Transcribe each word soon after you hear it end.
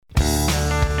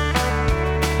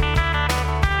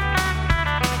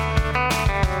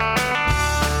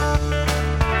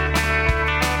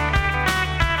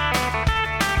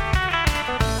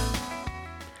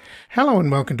Hello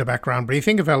and welcome to Background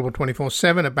Briefing, available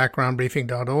 24/7 at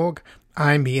backgroundbriefing.org.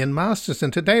 I'm Ian Masters,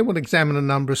 and today we'll examine a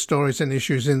number of stories and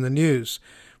issues in the news.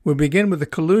 We'll begin with the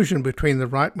collusion between the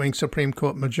right-wing Supreme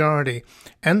Court majority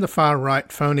and the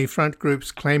far-right phony front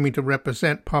groups claiming to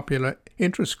represent popular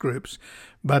interest groups,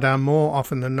 but are more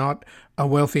often than not a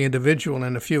wealthy individual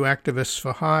and a few activists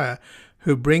for hire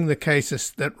who bring the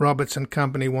cases that Roberts and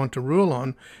company want to rule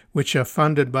on, which are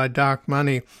funded by dark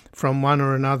money from one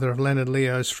or another of Leonard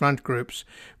Leo's front groups,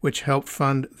 which helped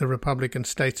fund the Republican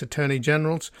state's attorney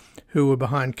generals who were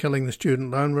behind killing the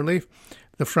student loan relief,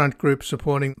 the front group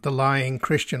supporting the lying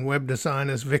Christian web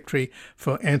designer's victory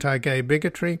for anti-gay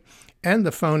bigotry, and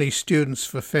the phony Students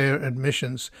for Fair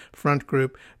Admissions front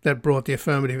group that brought the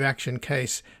affirmative action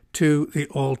case to the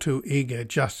all-too-eager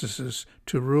justices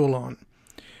to rule on.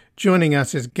 Joining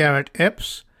us is Garrett,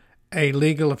 Epps, a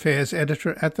legal affairs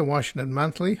editor at the Washington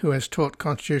Monthly who has taught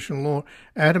constitutional law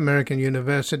at American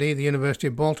University, the University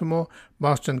of Baltimore,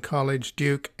 Boston College,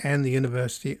 Duke, and the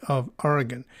University of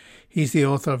Oregon. He's the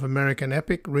author of American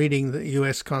Epic, Reading the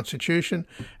U.S. Constitution,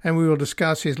 and we will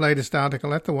discuss his latest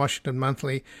article at the Washington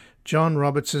Monthly, John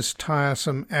Roberts'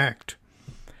 Tiresome Act.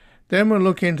 Then we'll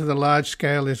look into the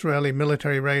large-scale Israeli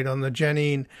military raid on the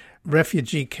Jenin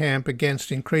refugee camp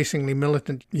against increasingly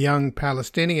militant young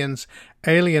Palestinians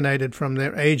alienated from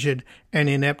their aged and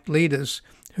inept leaders,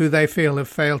 who they feel have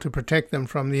failed to protect them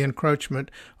from the encroachment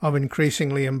of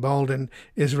increasingly emboldened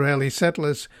Israeli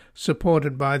settlers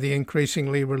supported by the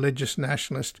increasingly religious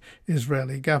nationalist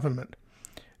Israeli government.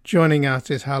 Joining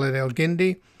us is Khaled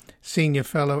Elgindy, Senior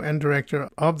Fellow and Director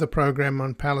of the Program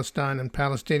on Palestine and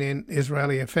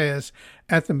Palestinian-Israeli Affairs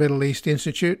at the Middle East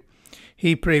Institute.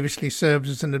 He previously served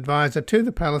as an advisor to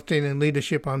the Palestinian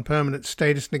leadership on permanent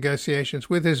status negotiations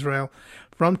with Israel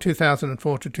from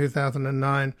 2004 to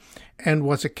 2009 and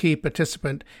was a key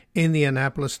participant in the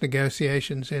Annapolis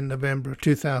negotiations in November of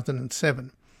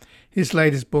 2007. His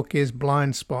latest book is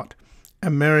Blind Spot: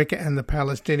 America and the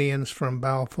Palestinians from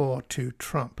Balfour to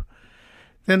Trump.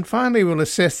 Then finally we'll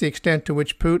assess the extent to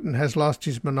which Putin has lost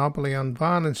his monopoly on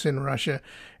violence in Russia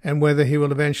and whether he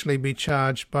will eventually be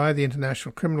charged by the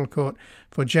International Criminal Court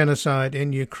for genocide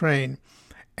in Ukraine,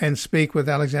 and speak with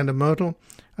Alexander Motyl,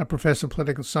 a professor of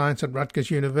political science at Rutgers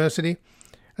University,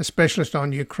 a specialist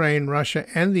on Ukraine, Russia,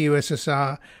 and the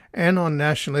USSR, and on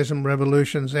nationalism,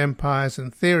 revolutions, empires,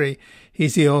 and theory.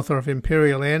 He's the author of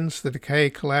Imperial Ends, The Decay,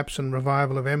 Collapse, and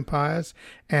Revival of Empires,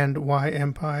 and Why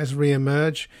Empires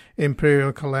Re-Emerge,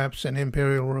 Imperial Collapse and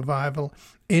Imperial Revival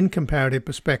in Comparative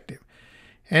Perspective.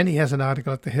 And he has an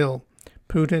article at The Hill,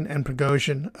 Putin and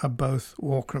Prigozhin are both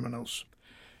war criminals.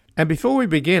 And before we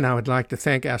begin, I would like to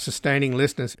thank our sustaining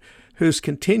listeners whose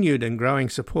continued and growing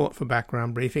support for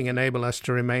Background Briefing enable us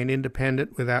to remain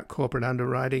independent without corporate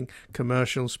underwriting,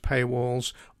 commercials,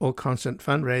 paywalls, or constant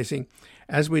fundraising,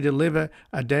 as we deliver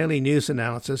a daily news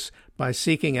analysis by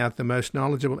seeking out the most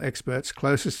knowledgeable experts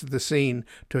closest to the scene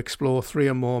to explore three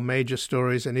or more major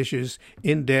stories and issues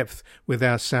in depth with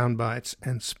our soundbites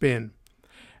and spin.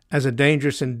 As a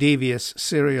dangerous and devious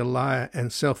serial liar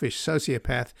and selfish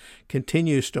sociopath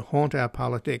continues to haunt our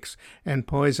politics and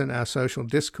poison our social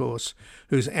discourse,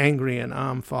 whose angry and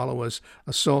armed followers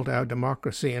assault our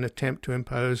democracy and attempt to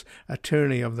impose a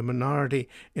tyranny of the minority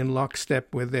in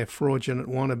lockstep with their fraudulent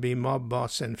wannabe mob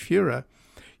boss and Führer,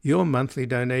 your monthly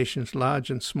donations, large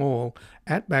and small,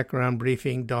 at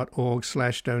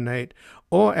backgroundbriefing.org/donate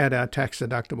or at our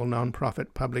tax-deductible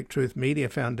non-profit Public Truth Media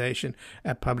Foundation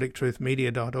at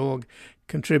publictruthmedia.org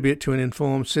contribute to an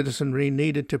informed citizenry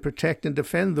needed to protect and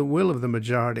defend the will of the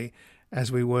majority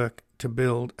as we work to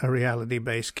build a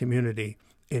reality-based community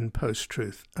in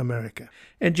post-truth America.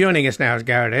 And joining us now is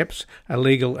Garrett Epps, a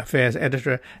legal affairs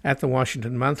editor at the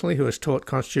Washington Monthly who has taught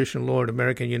constitutional law at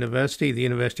American University, the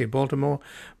University of Baltimore,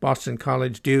 Boston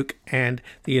College, Duke, and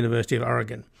the University of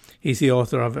Oregon. He's the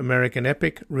author of American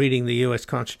Epic, Reading the U.S.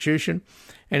 Constitution,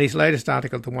 and his latest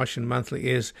article at the Washington Monthly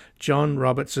is John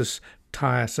Roberts'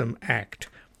 Tiresome Act.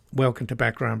 Welcome to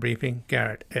Background Briefing,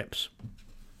 Garrett Epps.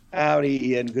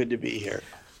 Howdy, Ian. Good to be here.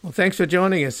 Well, thanks for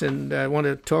joining us, and I want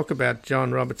to talk about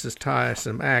John Roberts'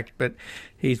 Tiresome Act, but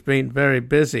he's been very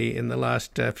busy in the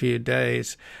last few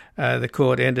days. The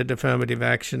court ended affirmative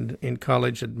action in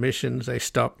college admissions. They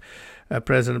stopped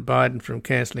President Biden from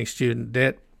canceling student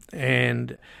debt,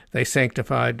 and they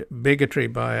sanctified bigotry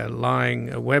by a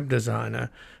lying web designer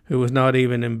who was not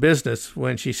even in business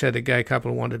when she said a gay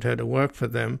couple wanted her to work for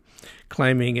them,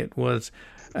 claiming it was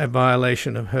a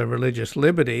violation of her religious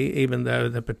liberty, even though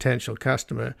the potential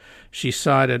customer she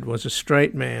cited was a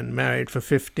straight man married for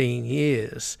 15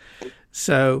 years.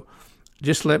 So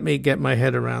just let me get my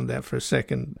head around that for a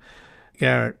second,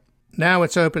 Garrett. Now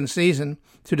it's open season,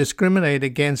 to discriminate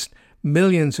against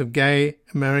millions of gay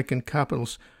American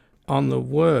couples on the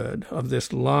word of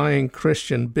this lying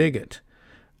Christian bigot.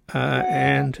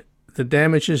 And the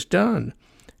damage is done.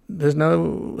 There's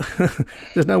no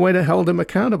there's no way to hold them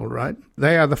accountable, right?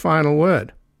 They are the final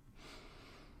word.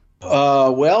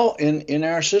 Well, in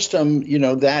our system,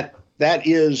 that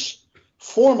is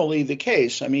formally the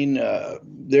case. I mean,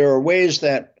 there are ways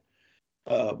that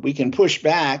we can push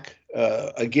back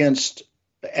against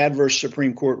adverse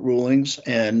Supreme Court rulings,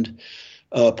 and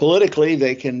politically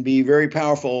they can be very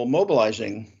powerful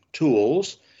mobilizing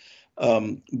tools.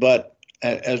 But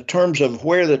in terms of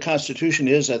where the Constitution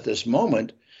is at this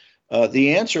moment,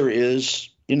 the answer is,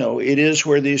 it is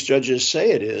where these judges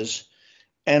say it is.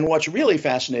 And what's really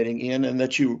fascinating, Ian, and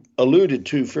that you alluded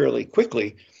to fairly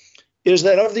quickly, is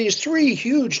that of these three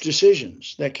huge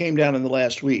decisions that came down in the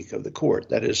last week of the court,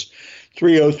 that is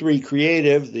 303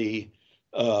 Creative, the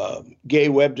gay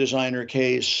web designer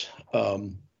case,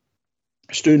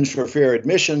 Students for Fair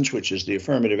Admissions, which is the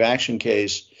affirmative action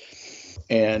case,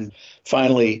 and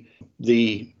finally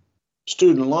the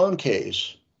student loan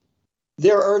case,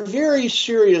 there are very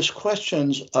serious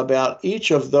questions about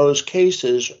each of those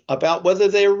cases, about whether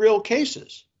they're real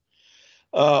cases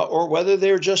or whether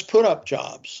they're just put-up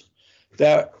jobs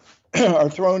that are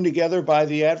thrown together by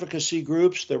the advocacy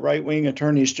groups, the right-wing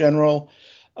attorneys general,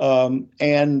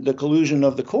 and the collusion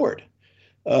of the court.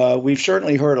 We've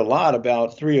certainly heard a lot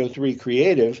about 303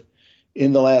 Creative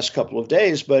in the last couple of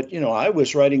days, but, I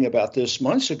was writing about this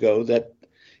months ago, that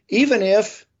even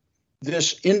if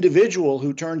this individual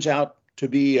who turns out to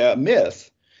be a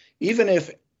myth, even if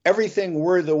everything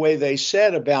were the way they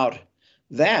said about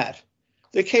that,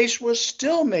 the case was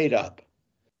still made up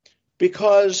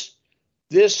because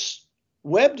this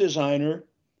web designer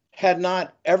had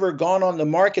not ever gone on the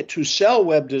market to sell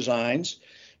web designs,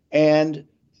 and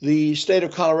the state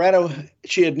of Colorado,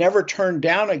 she had never turned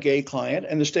down a gay client,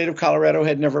 and the state of Colorado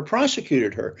had never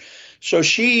prosecuted her. So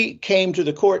she came to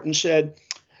the court and said,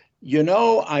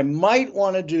 I might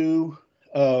want to do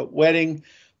wedding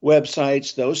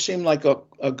websites. Those seem like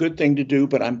a good thing to do,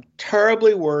 but I'm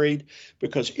terribly worried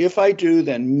because if I do,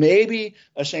 then maybe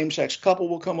a same-sex couple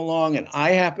will come along, and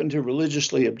I happen to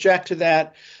religiously object to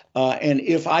that. And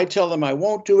if I tell them I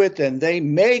won't do it, then they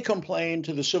may complain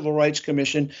to the Civil Rights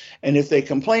Commission. And if they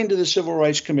complain to the Civil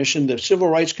Rights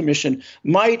Commission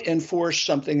might enforce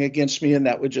something against me, and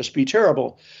that would just be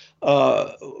terrible.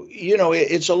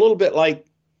 It's a little bit like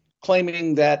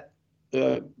claiming that,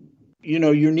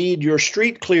 you need your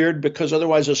street cleared because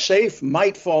otherwise a safe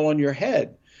might fall on your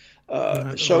head.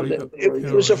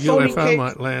 It was a phony UFO case.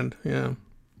 might land, yeah.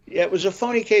 Yeah, it was a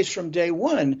phony case from day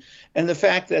one, and the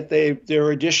fact that there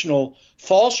are additional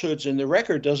falsehoods in the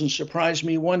record doesn't surprise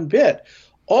me one bit.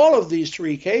 All of these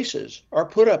three cases are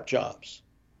put-up jobs.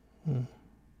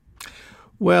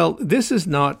 Well, this is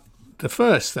not the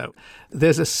first, though.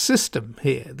 There's a system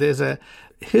here. There's a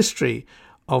history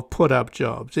of put-up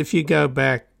jobs. If you go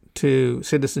back to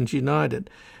Citizens United,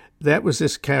 that was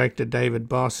this character, David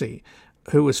Bossie,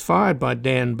 who was fired by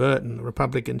Dan Burton, the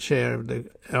Republican chair of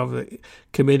the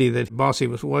committee that Bossie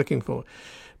was working for.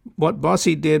 What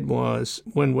Bossie did was,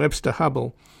 when Webster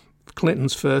Hubbell,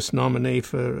 Clinton's first nominee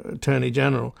for Attorney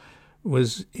General,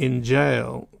 was in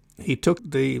jail, he took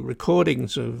the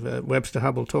recordings of Webster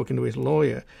Hubbell talking to his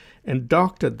lawyer and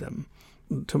doctored them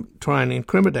to try and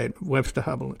incriminate Webster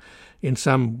Hubbell in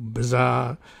some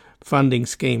bizarre funding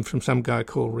scheme from some guy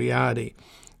called Riardi.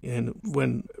 And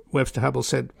when Webster Hubbell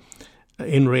said,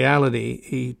 in reality,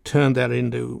 he turned that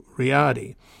into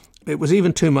Riardi, it was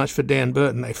even too much for Dan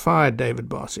Burton. They fired David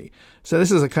Bossie. So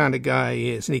this is the kind of guy he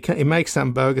is. And he makes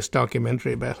some bogus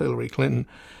documentary about Hillary Clinton,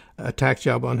 a tax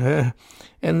job on her.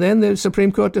 And then the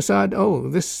Supreme Court decided,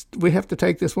 we have to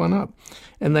take this one up.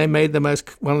 And they made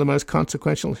one of the most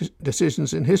consequential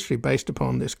decisions in history based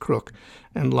upon this crook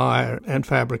and liar and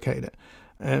fabricator,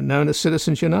 known as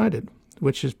Citizens United,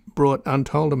 which has brought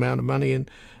untold amount of money and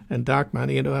dark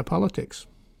money into our politics.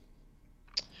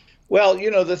 Well,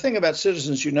 the thing about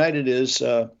Citizens United is,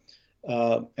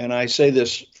 and I say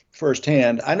this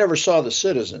firsthand, I never saw the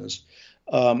Citizens.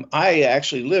 I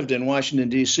actually lived in Washington,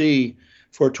 D.C.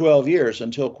 for 12 years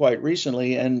until quite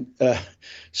recently, and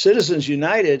Citizens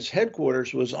United's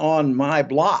headquarters was on my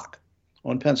block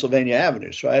on Pennsylvania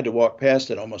Avenue, so I had to walk past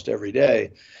it almost every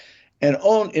day. And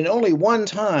in only one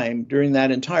time during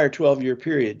that entire 12-year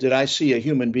period did I see a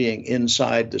human being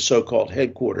inside the so-called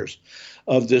headquarters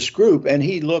of this group. And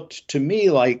he looked to me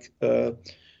like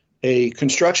a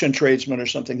construction tradesman or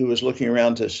something who was looking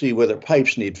around to see whether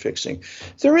pipes need fixing.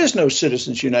 There is no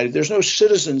Citizens United. There's no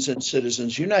citizens in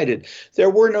Citizens United. There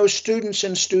were no students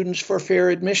in Students for Fair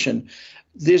Admission.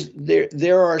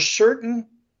 there are certain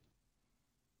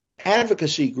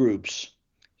advocacy groups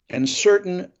and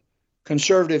certain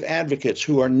conservative advocates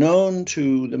who are known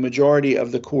to the majority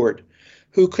of the court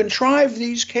who contrive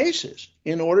these cases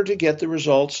in order to get the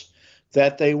results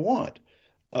that they want.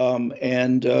 We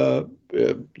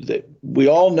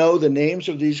all know the names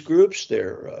of these groups.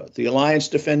 They're the Alliance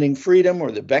Defending Freedom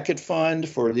or the Beckett Fund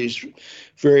for these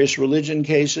various religion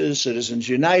cases, Citizens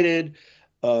United,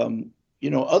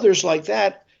 others like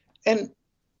that. And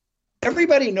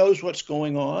everybody knows what's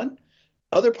going on.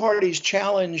 Other parties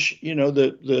challenge,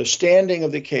 the standing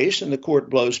of the case, and the court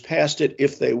blows past it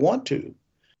if they want to,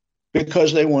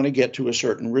 because they want to get to a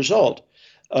certain result.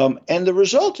 And the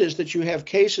result is that you have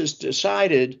cases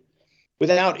decided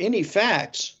without any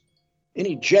facts,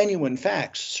 any genuine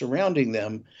facts surrounding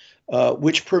them,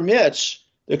 which permits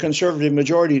the conservative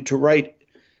majority to write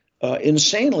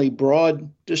insanely broad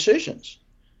decisions.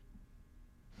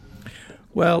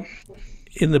 Well,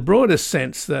 in the broadest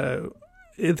sense, though,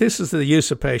 this is the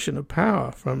usurpation of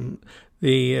power from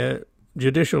the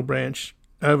judicial branch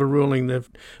overruling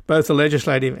both the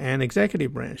legislative and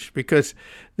executive branch, because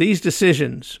these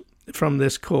decisions from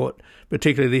this court,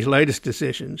 particularly these latest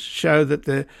decisions, show that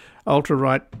the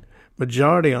ultra-right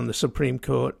majority on the Supreme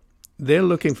Court, they're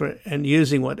looking for and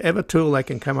using whatever tool they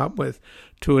can come up with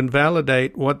to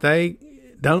invalidate what they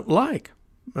don't like.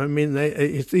 I mean,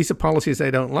 these are policies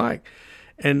they don't like.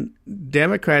 And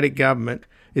democratic government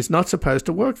is not supposed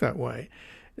to work that way.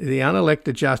 The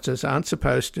unelected justices aren't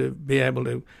supposed to be able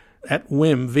to, at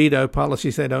whim, veto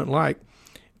policies they don't like.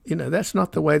 That's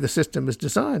not the way the system is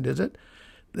designed, is it?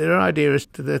 Their idea is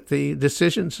that the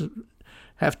decisions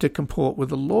have to comport with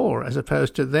the law as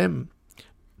opposed to them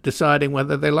deciding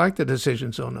whether they like the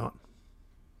decisions or not.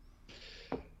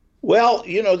 Well,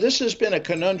 this has been a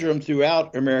conundrum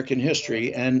throughout American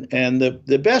history, and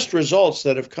the best results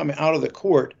that have come out of the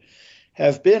court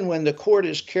have been when the court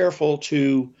is careful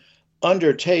to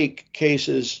undertake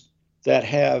cases that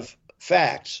have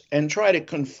facts and try to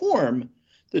conform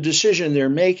the decision they're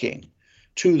making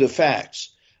to the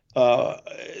facts.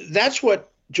 That's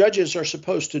what judges are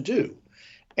supposed to do.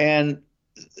 And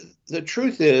the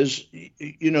truth is,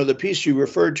 the piece you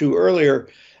referred to earlier,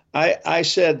 I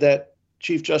said that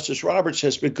Chief Justice Roberts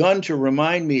has begun to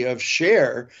remind me of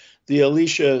Cher, the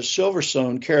Alicia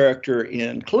Silverstone character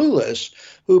in Clueless,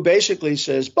 who basically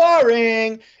says,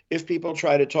 boring, if people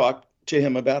try to talk to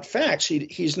him about facts.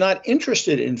 He's not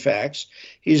interested in facts.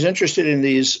 He's interested in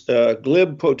these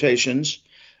glib quotations,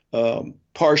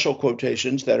 partial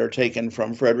quotations that are taken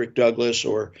from Frederick Douglass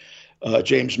or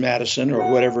James Madison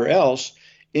or whatever else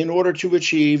in order to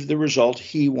achieve the result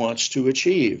he wants to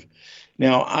achieve.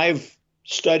 Now, I've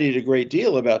studied a great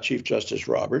deal about Chief Justice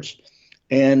Roberts,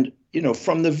 and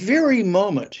from the very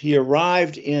moment he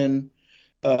arrived in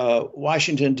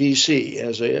Washington, D.C.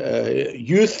 as a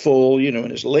youthful, in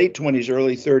his late 20s,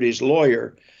 early 30s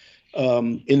lawyer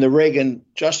in the Reagan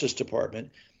Justice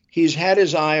Department, he's had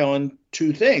his eye on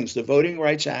two things: the Voting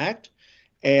Rights Act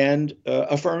and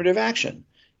affirmative action.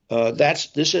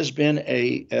 This has been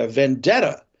a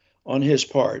vendetta on his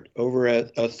part over a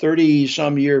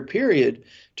 30-some year period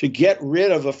to get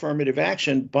rid of affirmative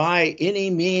action by any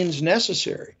means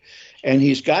necessary. And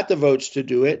he's got the votes to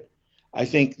do it. I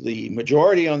think the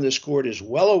majority on this court is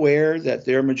well aware that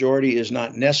their majority is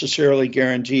not necessarily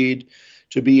guaranteed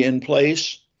to be in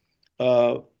place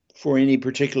for any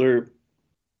particular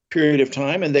period of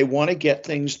time, and they want to get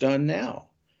things done now.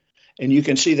 And you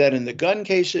can see that in the gun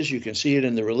cases. You can see it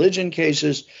in the religion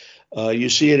cases. You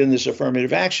see it in this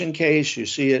affirmative action case. You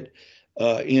see it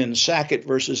in Sackett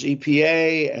versus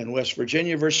EPA and West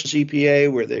Virginia versus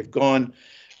EPA, where they've gone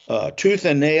tooth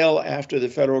and nail after the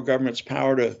federal government's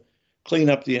power to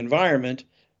clean up the environment.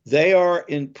 They are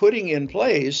putting in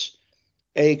place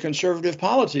a conservative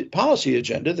policy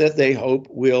agenda that they hope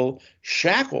will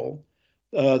shackle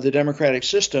the democratic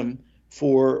system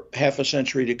for half a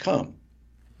century to come.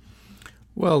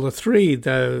 Well, the three,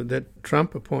 though, that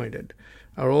Trump appointed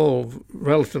are all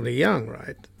relatively young,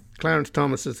 right? Clarence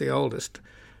Thomas is the oldest.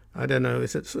 I don't know,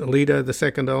 is it Alito the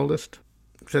second oldest?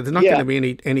 So there's not going to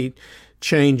be any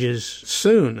changes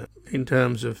soon in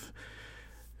terms of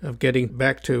getting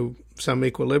back to some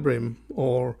equilibrium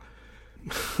or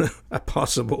a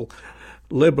possible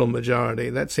liberal majority.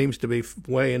 That seems to be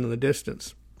way in the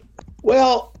distance.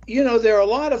 Well, there are a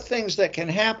lot of things that can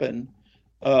happen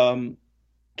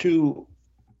to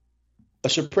a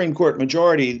Supreme Court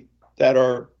majority that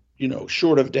are,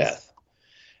 short of death.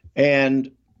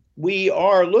 And we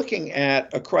are looking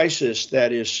at a crisis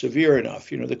that is severe enough.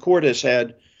 The court has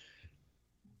had,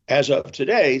 as of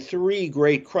today, three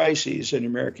great crises in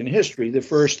American history. The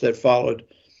first that followed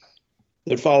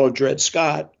that followed Dred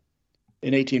Scott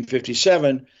in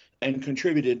 1857 and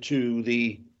contributed to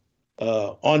the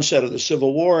onset of the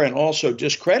Civil War and also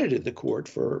discredited the court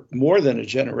for more than a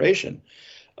generation.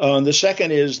 The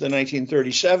second is the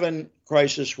 1937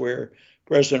 crisis, where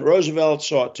President Roosevelt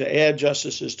sought to add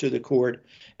justices to the court.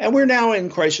 And we're now in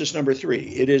crisis number 3.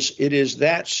 It is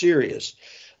that serious.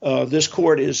 This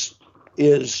court has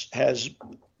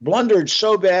blundered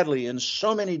so badly in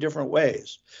so many different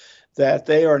ways that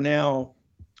they are now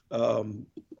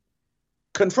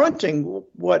confronting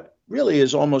what really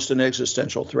is almost an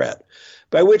existential threat,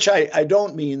 by which I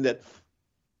don't mean that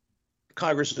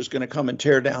Congress is going to come and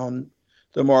tear down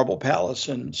the Marble Palace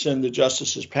and send the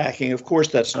justices packing. Of course,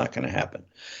 that's not going to happen.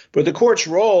 But the court's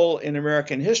role in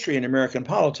American history and American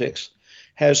politics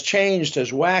has changed,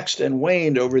 has waxed and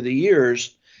waned over the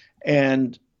years.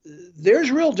 And there's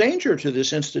real danger to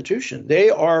this institution. They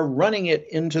are running it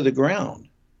into the ground.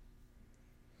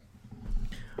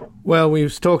 Well,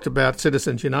 we've talked about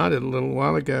Citizens United a little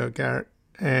while ago, Garrett,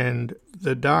 and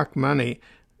the dark money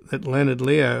that Leonard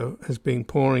Leo has been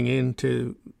pouring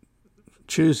into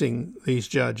choosing these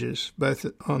judges, both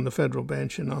on the federal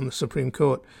bench and on the Supreme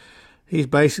Court. He's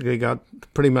basically got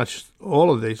pretty much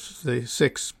all of the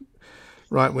 6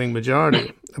 right-wing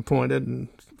majority appointed, and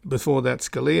before that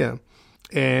Scalia.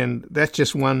 And that's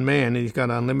just one man, and he's got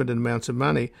unlimited amounts of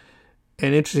money.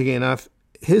 And interestingly enough,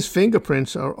 his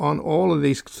fingerprints are on all of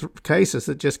these cases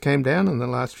that just came down in the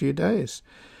last few days.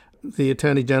 The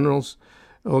Attorney General's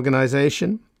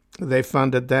organization, they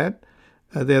funded that.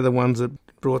 They're the ones that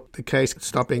brought the case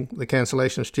stopping the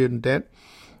cancellation of student debt.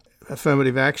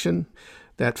 Affirmative action,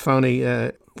 that phony,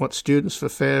 Students for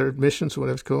Fair Admissions,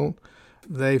 whatever it's called,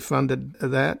 they funded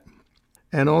that.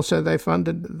 And also they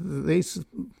funded these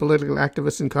political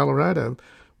activists in Colorado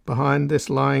behind this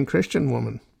lying Christian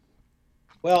woman.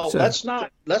 Well, let's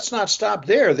not stop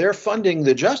there. They're funding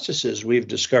the justices, we've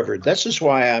discovered. This is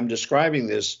why I'm describing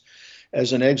this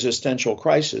as an existential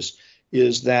crisis,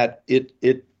 is that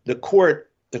the court,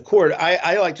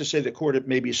 I like to say the court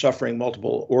may be suffering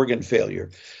multiple organ failure.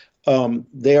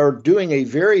 They are doing a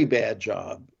very bad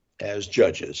job as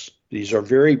judges. These are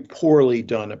very poorly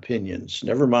done opinions.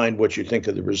 Never mind what you think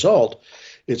of the result.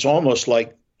 It's almost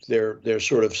like they're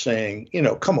sort of saying,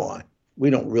 come on, we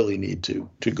don't really need to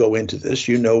go into this.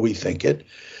 We think it.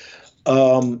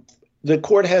 The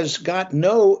court has got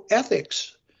no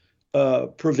ethics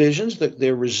provisions.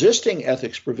 They're resisting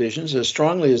ethics provisions as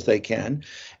strongly as they can.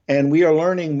 And we are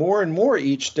learning more and more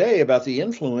each day about the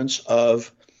influence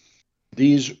of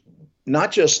these,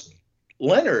 not just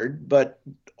Leonard, but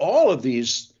all of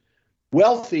these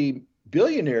wealthy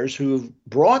billionaires who've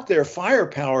brought their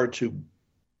firepower to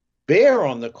bear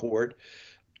on the court,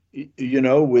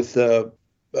 with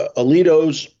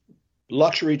Alito's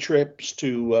luxury trips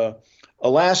to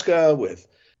Alaska, with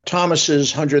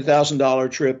Thomas's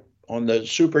 $100,000 trip on the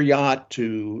super yacht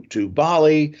to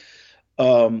Bali.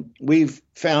 We've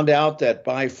found out that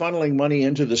by funneling money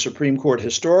into the Supreme Court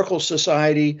Historical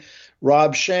Society,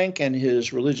 Rob Schenck and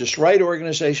his religious right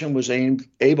organization was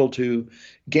able to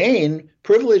gain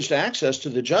privileged access to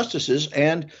the justices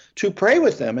and to pray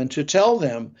with them and to tell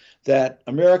them that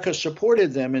America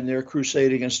supported them in their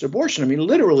crusade against abortion. I mean,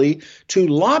 literally to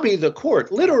lobby the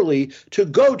court, literally to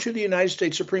go to the United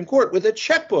States Supreme Court with a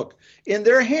checkbook in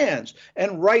their hands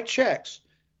and write checks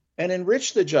and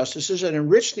enrich the justices and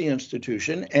enrich the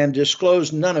institution and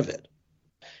disclose none of it.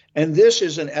 And this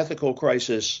is an ethical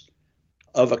crisis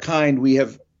of a kind we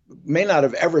may not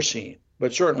have ever seen,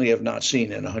 but certainly have not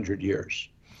seen in 100 years.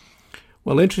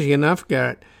 Well, interesting enough,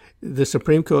 Garrett, the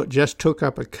Supreme Court just took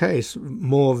up a case,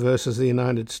 Moore versus the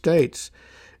United States,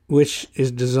 which is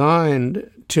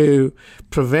designed to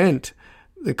prevent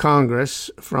the Congress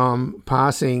from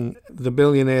passing the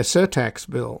billionaire surtax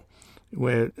bill,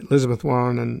 where Elizabeth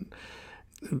Warren and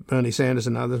Bernie Sanders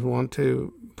and others want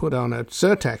to put on a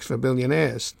surtax for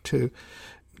billionaires to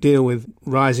deal with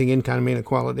rising income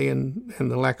inequality and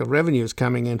the lack of revenues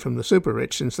coming in from the super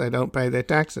rich since they don't pay their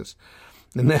taxes.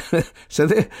 And so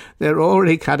they're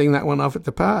already cutting that one off at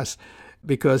the pass,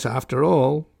 because after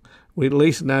all, we at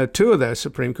least know 2 of those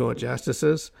Supreme Court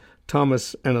justices,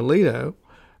 Thomas and Alito,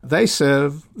 they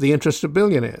serve the interests of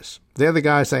billionaires. They're the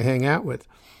guys they hang out with.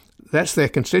 That's their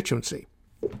constituency.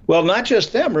 Well, not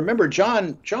just them. Remember,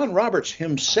 John Roberts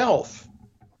himself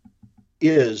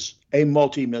is a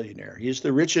multimillionaire. He's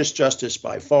the richest justice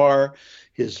by far.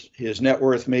 His net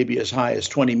worth may be as high as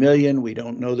 $20 million. We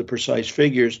don't know the precise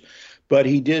figures, but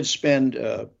he did spend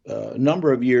a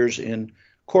number of years in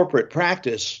corporate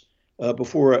practice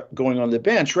before going on the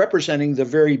bench, representing the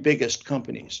very biggest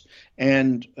companies.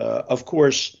 And of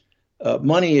course,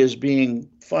 money is being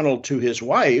funneled to his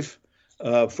wife,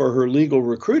 for her legal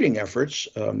recruiting efforts.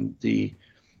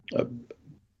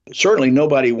 Certainly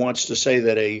nobody wants to say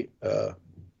that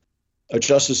a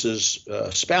justice's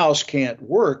spouse can't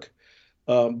work,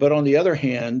 but on the other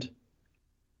hand,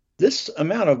 this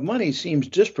amount of money seems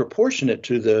disproportionate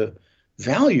to the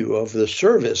value of the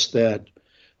service that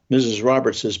Mrs.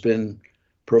 Roberts has been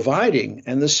providing.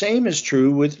 And the same is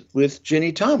true with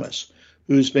Ginny Thomas,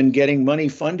 who's been getting money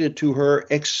funded to her,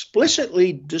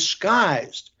 explicitly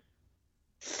disguised,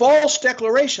 false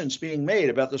declarations being made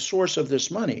about the source of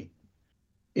this money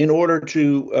in order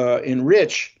to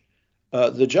enrich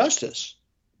the justice.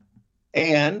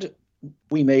 And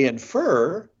we may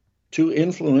infer to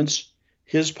influence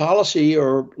his policy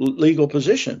or legal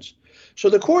positions. So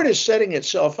the court is setting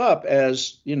itself up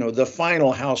as, the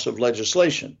final house of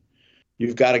legislation.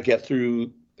 You've got to get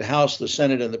through the House, the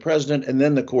Senate, and the president, and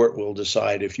then the court will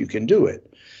decide if you can do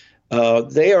it.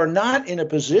 They are not in a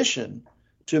position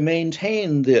to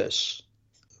maintain this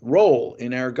role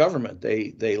in our government.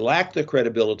 They lack the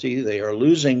credibility. They are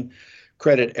losing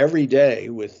credit every day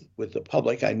with the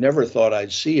public. I never thought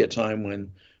I'd see a time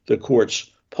when the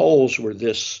court's polls were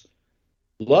this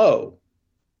low.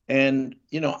 And,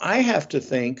 I have to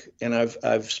think, and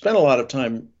I've spent a lot of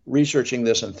time researching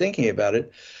this and thinking about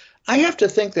it, I have to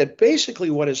think that basically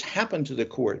what has happened to the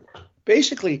court,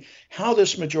 basically how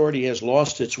this majority has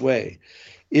lost its way,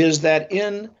 is that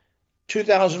in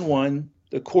 2001,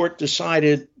 the court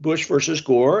decided Bush versus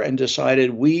Gore and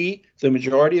decided we, the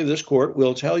majority of this court,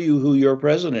 will tell you who your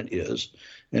president is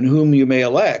and whom you may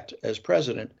elect as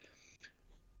president.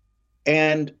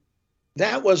 And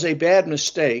that was a bad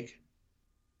mistake.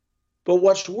 But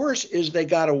what's worse is they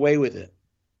got away with it.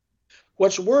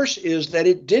 What's worse is that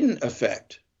it didn't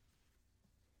affect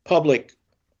public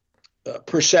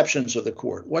perceptions of the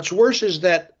court. What's worse is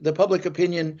that the public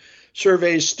opinion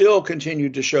surveys still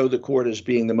continued to show the court as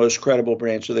being the most credible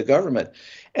branch of the government.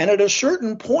 And at a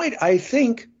certain point, I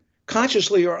think,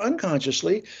 consciously or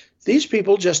unconsciously, these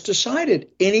people just decided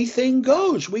anything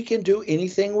goes. We can do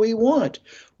anything we want.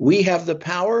 We have the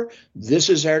power. This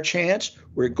is our chance.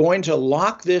 We're going to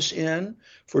lock this in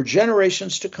for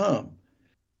generations to come.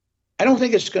 I don't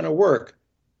think it's going to work,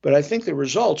 but I think the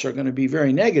results are going to be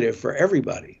very negative for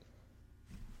everybody.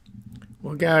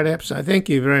 Well, Garrett Epps, I thank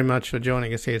you very much for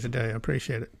joining us here today. I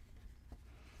appreciate it.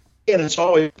 And it's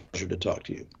always a pleasure to talk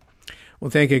to you.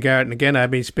 Well, thank you, Garrett. And again,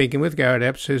 I've been speaking with Garrett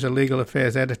Epps, who's a legal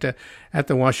affairs editor at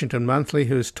the Washington Monthly,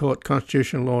 who's taught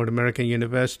constitutional law at American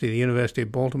University, the University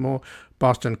of Baltimore,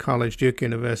 Boston College, Duke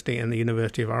University, and the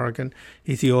University of Oregon.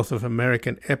 He's the author of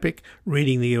American Epic,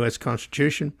 Reading the U.S.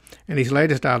 Constitution. And his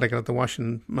latest article at the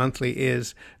Washington Monthly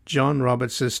is John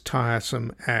Roberts'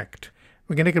 Tiresome Act.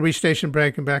 We're going to take a brief station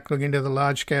break and back look into the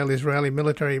large-scale Israeli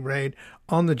military raid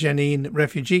on the Jenin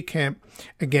refugee camp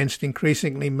against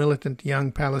increasingly militant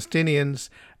young Palestinians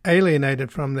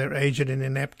alienated from their aged and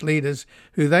inept leaders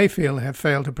who they feel have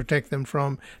failed to protect them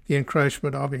from the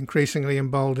encroachment of increasingly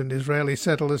emboldened Israeli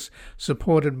settlers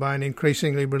supported by an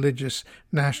increasingly religious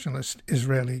nationalist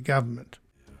Israeli government.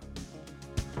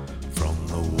 From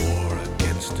the war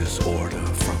against disorder,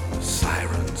 from the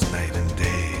sirens night and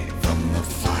day, from the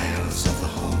fires of the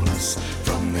homeless,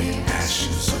 from the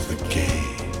ashes of the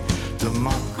gay,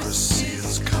 democracy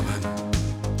is coming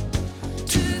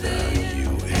to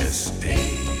the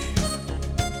USA.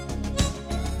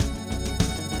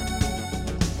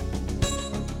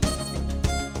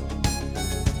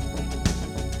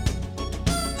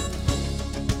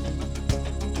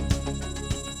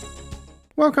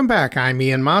 Welcome back. I'm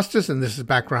Ian Masters, and this is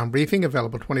Background Briefing,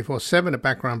 available 24/7 at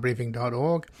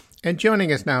backgroundbriefing.org. And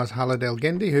joining us now is Khaled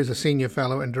Elgindy, who's a senior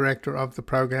fellow and director of the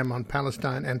program on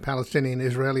Palestine and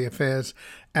Palestinian-Israeli affairs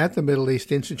at the Middle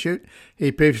East Institute.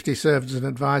 He previously served as an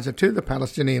advisor to the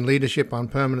Palestinian leadership on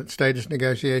permanent status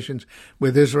negotiations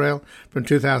with Israel from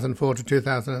 2004 to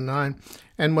 2009,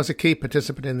 and was a key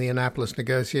participant in the Annapolis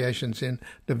negotiations in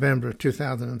November of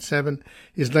 2007.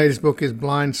 His latest book is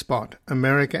Blind Spot,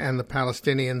 America and the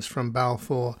Palestinians from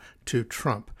Balfour to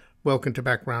Trump. Welcome to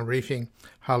Background Briefing,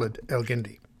 Khaled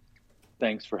Elgindy.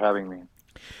 Thanks for having me.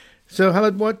 So,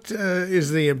 Khaled, what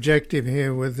is the objective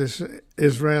here with this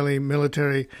Israeli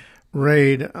military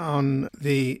raid on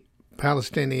the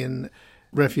Palestinian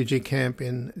refugee camp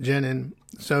in Jenin?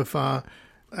 So far,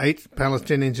 8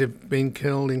 Palestinians have been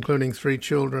killed, including 3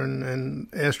 children,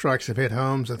 and airstrikes have hit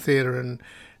homes, a theater and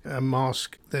a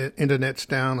mosque. The internet's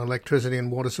down, electricity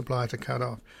and water supplies are cut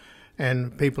off,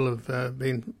 and people have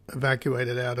been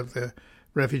evacuated out of the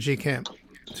refugee camp.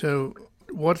 So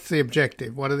what's the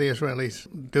objective? What are the Israelis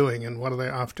doing, and what are they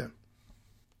after?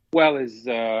 Well,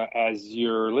 as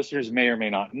your listeners may or may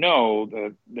not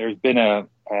know, there's been a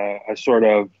sort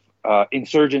of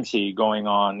insurgency going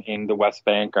on in the West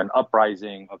Bank, an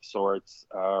uprising of sorts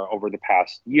over the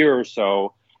past year or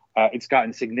so. It's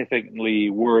gotten significantly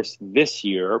worse this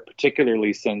year,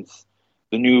 particularly since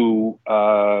the new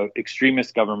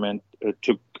extremist government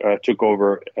took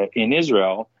over in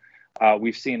Israel.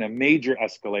 We've seen a major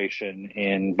escalation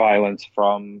in violence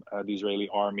from the Israeli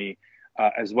army,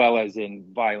 as well as in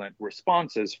violent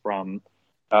responses from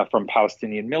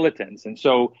Palestinian militants. And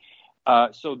so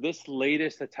this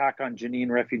latest attack on Jenin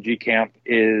refugee camp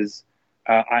is,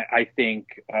 I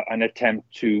think, an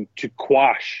attempt to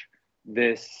quash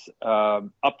this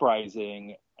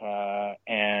uprising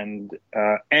and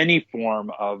any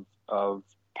form of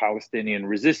Palestinian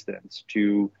resistance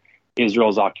to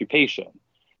Israel's occupation.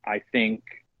 I think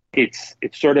it's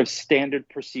sort of standard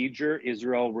procedure.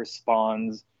 Israel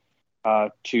responds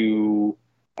to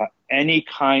any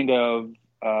kind of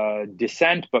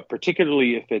dissent, but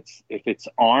particularly if it's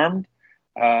armed,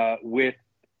 with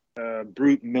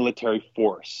brute military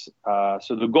force.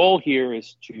 So the goal here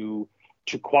is to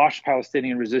quash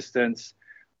Palestinian resistance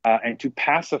and to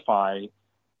pacify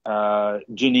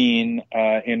Jenin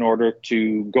in order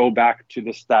to go back to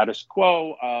the status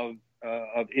quo of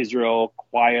Israel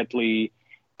quietly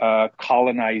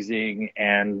colonizing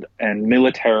and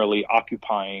militarily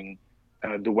occupying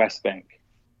the West Bank.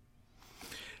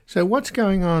 So what's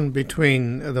going on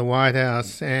between the White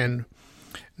House and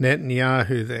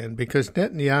Netanyahu then? Because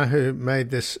Netanyahu made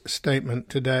this statement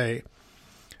today.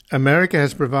 America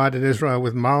has provided Israel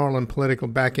with moral and political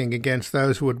backing against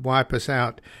those who would wipe us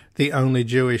out, the only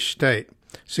Jewish state.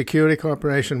 Security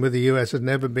cooperation with the U.S. has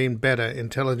never been better.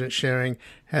 Intelligence sharing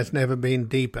has never been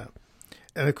deeper.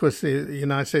 And, of course, the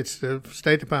United States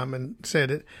State Department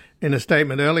said it in a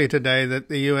statement earlier today that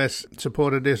the U.S.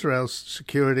 supported Israel's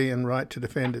security and right to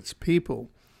defend its people.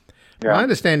 Yeah. My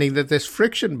understanding that there's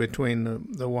friction between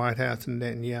the White House and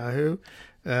Netanyahu,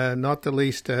 not the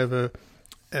least over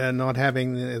not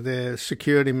having the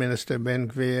security minister, Ben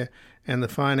Gvir, and the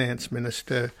finance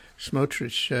minister,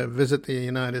 Smotrich, visit the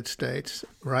United States,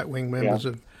 right-wing members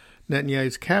of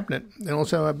Netanyahu's cabinet. And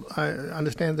also I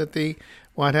understand that the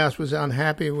White House was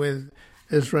unhappy with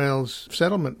Israel's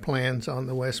settlement plans on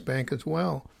the West Bank as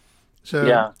well.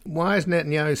 So why is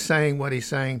Netanyahu saying what he's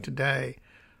saying today?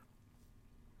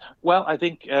 Well, I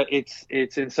think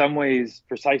it's in some ways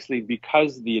precisely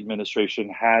because the administration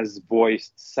has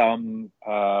voiced some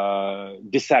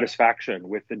dissatisfaction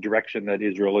with the direction that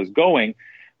Israel is going,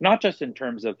 not just in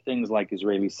terms of things like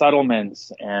Israeli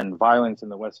settlements and violence in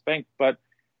the West Bank, but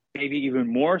maybe even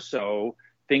more so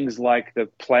things like the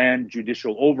planned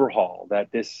judicial overhaul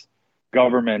that this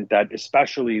government, that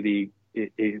especially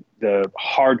the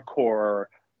hardcore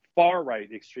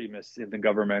far-right extremists in the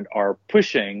government are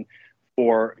pushing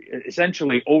for,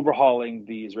 essentially overhauling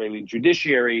the Israeli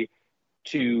judiciary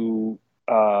to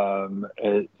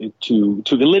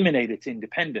eliminate its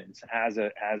independence as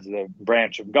a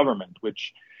branch of government,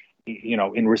 which,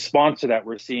 in response to that,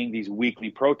 we're seeing these weekly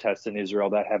protests in Israel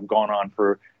that have gone on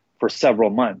for several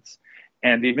months.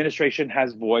 And the administration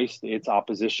has voiced its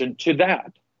opposition to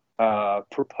that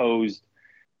proposed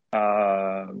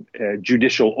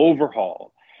judicial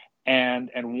overhaul. And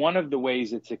one of the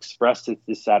ways it's expressed its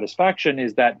dissatisfaction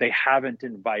is that they haven't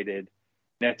invited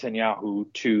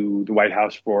Netanyahu to the White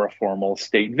House for a formal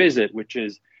state visit, which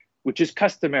is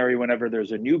customary whenever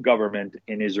there's a new government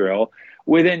in Israel,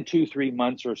 within 2-3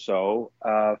 months or so,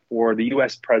 for the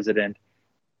U.S. president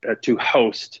to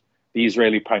host the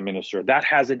Israeli prime minister. That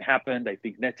hasn't happened. I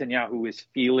think Netanyahu is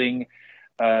feeling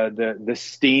the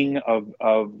sting of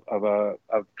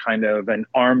kind of an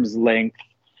arm's length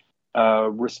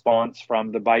response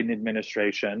from the Biden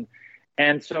administration.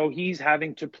 And so he's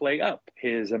having to play up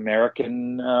his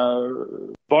American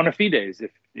bona fides,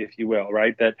 if you will,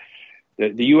 right? That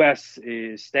the U.S.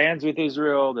 stands with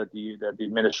Israel, that the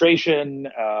administration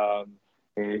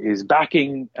is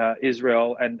backing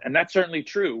Israel. And that's certainly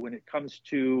true when it comes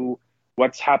to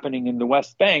what's happening in the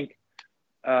West Bank,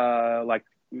 like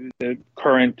the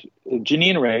current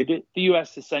Jenin raid. The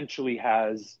U.S. essentially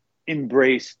has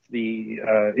embraced the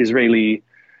Israeli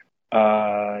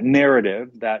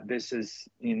narrative that this is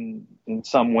in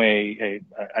some way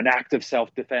an act of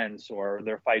self-defense, or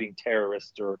they're fighting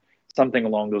terrorists or something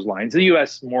along those lines. The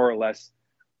U.S. more or less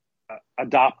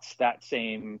adopts that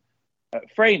same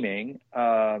framing,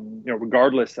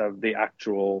 regardless of the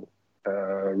actual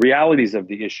realities of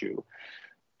the issue.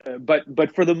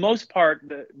 But for the most part,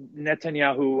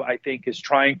 Netanyahu, I think, is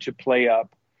trying to play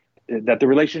up that the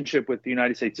relationship with the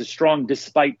United States is strong,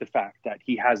 despite the fact that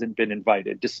he hasn't been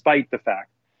invited, despite the fact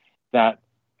that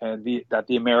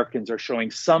the Americans are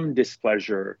showing some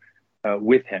displeasure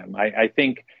with him. I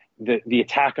think the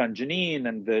attack on Jenin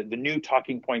and the new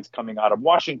talking points coming out of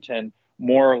Washington,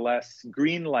 more or less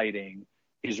greenlighting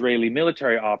Israeli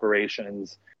military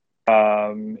operations,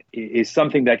 is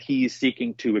something that he's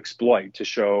seeking to exploit to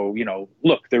show,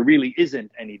 look, there really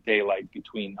isn't any daylight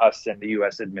between us and the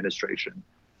U.S. administration.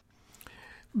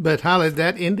 But Khaled,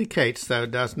 that indicates, though,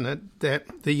 doesn't it,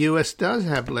 that the U.S. does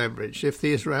have leverage. If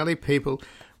the Israeli people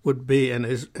would be,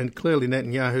 and clearly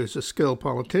Netanyahu's a skilled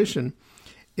politician,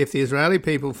 if the Israeli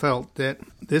people felt that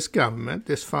this government,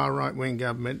 this far right-wing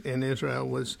government in Israel,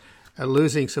 was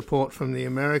losing support from the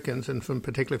Americans and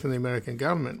particularly from the American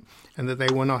government, and that they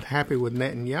were not happy with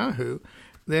Netanyahu,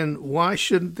 then why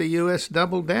shouldn't the U.S.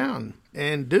 double down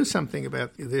and do something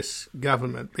about this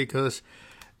government? Because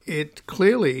it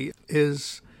clearly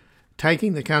is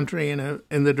taking the country in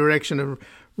the direction of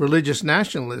religious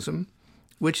nationalism,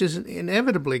 which is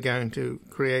inevitably going to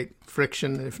create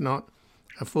friction, if not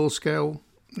a full-scale,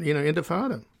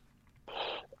 intifada.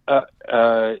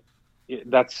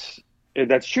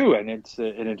 That's true, and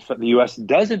the U.S.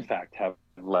 does in fact have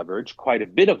leverage, quite a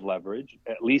bit of leverage,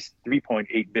 at least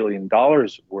 $3.8 billion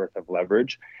worth of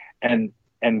leverage, and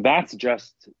that's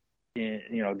just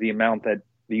the amount that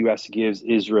the U.S. gives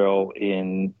Israel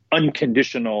in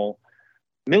unconditional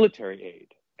military aid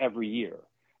every year.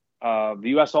 The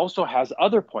U.S. also has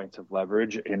other points of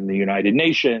leverage in the United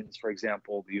Nations. For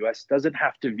example, the U.S. doesn't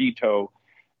have to veto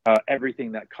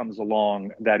everything that comes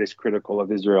along that is critical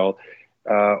of Israel,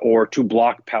 or to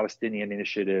block Palestinian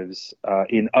initiatives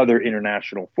in other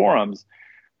international forums.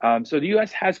 So the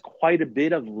U.S. has quite a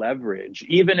bit of leverage,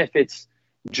 even if it's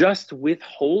just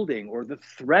withholding or the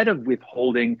threat of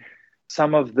withholding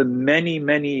some of the many,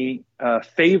 many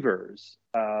favors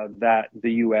that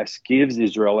the U.S. gives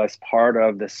Israel as part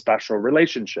of the special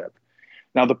relationship.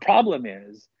 Now, the problem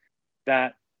is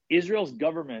that Israel's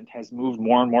government has moved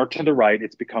more and more to the right.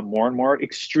 It's become more and more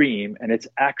extreme, and its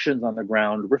actions on the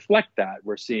ground reflect that.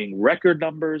 We're seeing record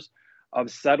numbers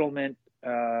of settlement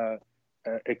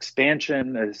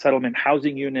expansion, settlement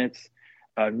housing units,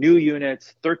 new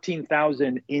units,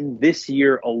 13,000 in this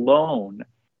year alone,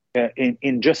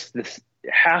 in just this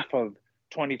half of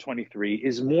 2023,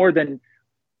 is more than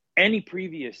any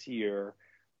previous year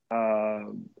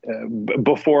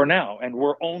before now, and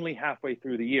we're only halfway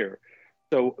through the year.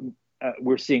 So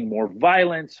we're seeing more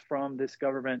violence from this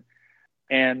government,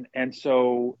 and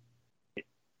so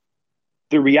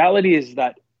the reality is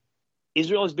that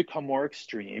Israel has become more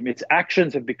extreme. Its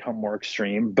actions have become more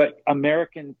extreme, but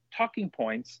American talking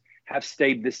points have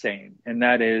stayed the same, and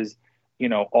that is,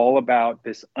 all about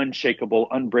this unshakable,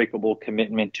 unbreakable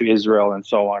commitment to Israel, and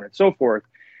so on and so forth.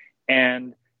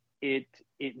 And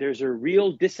there's a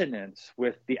real dissonance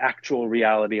with the actual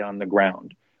reality on the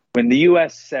ground. When the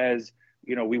U.S. says,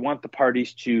 we want the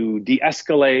parties to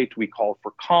de-escalate, we call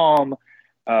for calm,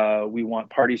 we want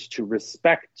parties to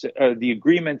respect the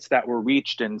agreements that were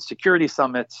reached in security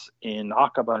summits in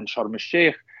Aqaba and Sharm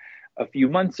el-Sheikh a few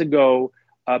months ago,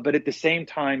 but at the same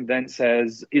time then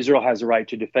says Israel has a right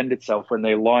to defend itself when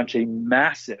they launch a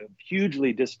massive,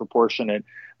 hugely disproportionate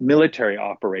military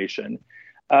operation,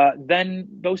 then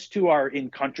those two are in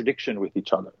contradiction with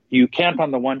each other. You can't,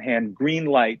 on the one hand, green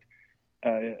light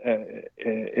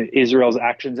Israel's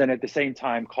actions and at the same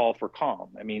time call for calm.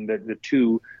 I mean, the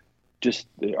two just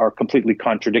are completely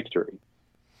contradictory.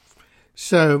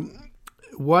 So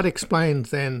what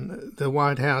explains then the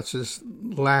White House's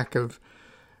lack of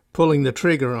pulling the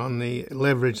trigger on the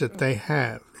leverage that they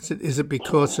have? Is it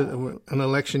because an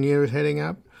election year is heading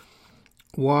up?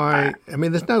 Why? I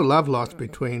mean, there's no love lost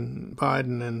between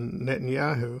Biden and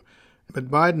Netanyahu, but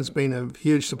Biden's been a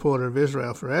huge supporter of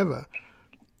Israel forever.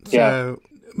 So, yeah.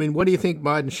 I mean, what do you think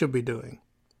Biden should be doing?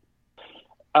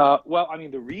 Well, I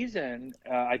mean, the reason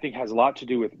I think has a lot to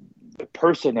do with the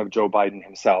person of Joe Biden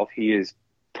himself. He is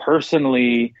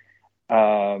personally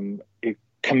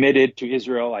committed to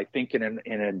Israel, I think, in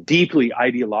a deeply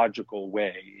ideological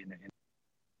way,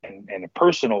 in a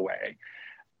personal way.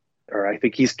 Or I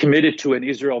think he's committed to an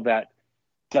Israel that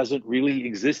doesn't really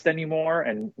exist anymore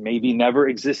and maybe never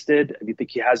existed. I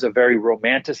think he has a very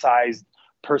romanticized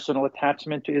personal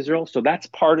attachment to Israel. So that's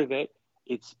part of it.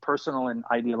 It's personal and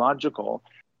ideological.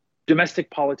 Domestic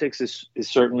politics is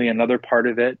certainly another part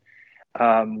of it.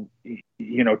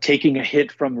 Taking a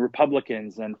hit from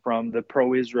Republicans and from the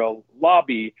pro-Israel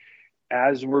lobby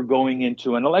as we're going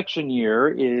into an election year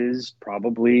is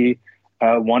probably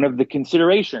one of the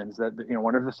considerations that,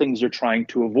 one of the things you're trying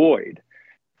to avoid,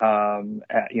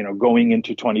 going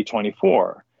into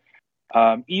 2024.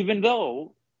 Even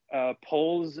though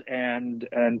polls and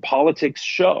politics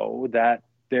show that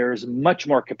there's much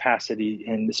more capacity,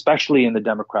 especially in the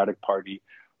Democratic Party,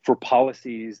 for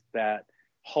policies that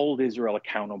hold Israel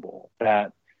accountable,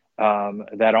 that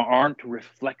aren't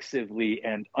reflexively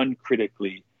and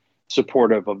uncritically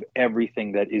supportive of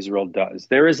everything that Israel does.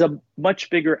 There is a much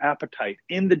bigger appetite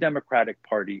in the Democratic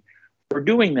Party for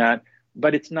doing that,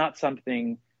 but it's not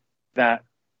something that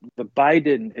the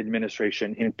Biden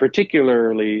administration in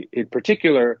particular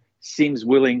seems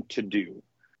willing to do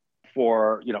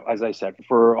for, as I said,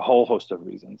 for a whole host of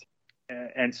reasons.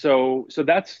 And so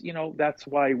that's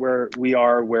why we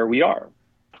are where we are.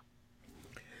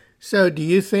 So do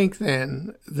you think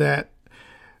then that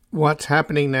what's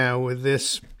happening now with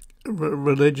this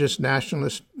religious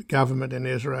nationalist government in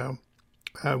Israel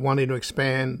wanting to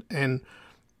expand and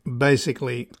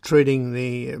basically treating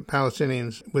the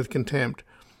Palestinians with contempt,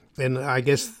 and I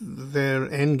guess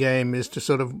their end game is to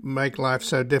sort of make life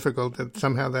so difficult that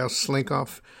somehow they'll slink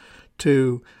off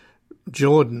to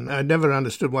Jordan? I never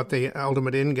understood what the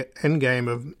ultimate end game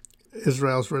of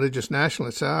Israel's religious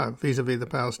nationalists are vis-a-vis the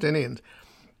Palestinians.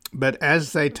 But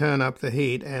as they turn up the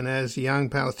heat and as young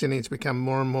Palestinians become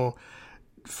more and more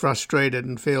frustrated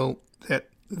and feel that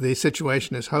the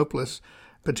situation is hopeless,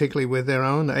 particularly with their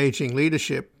own aging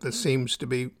leadership that seems to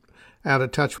be out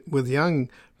of touch with young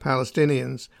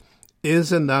Palestinians,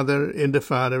 is another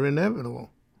intifada inevitable?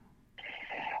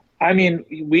 I mean,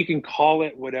 we can call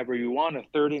it whatever you want, a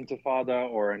third intifada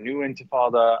or a new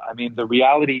intifada. I mean, the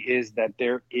reality is that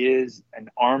there is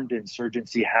an armed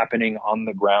insurgency happening on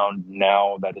the ground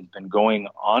now that has been going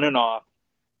on and off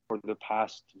for the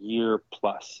past year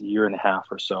and a half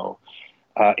or so,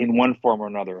 in one form or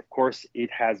another. Of course, it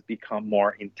has become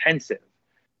more intensive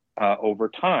over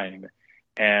time.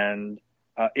 And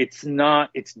it's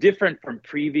different from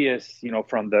previous,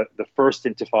 from the first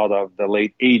intifada of the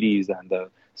late 80s and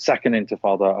the second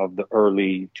intifada of the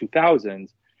early 2000s,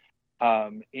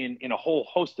 in a whole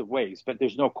host of ways. But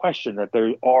there's no question that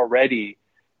there already,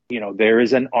 there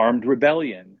is an armed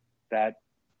rebellion that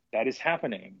is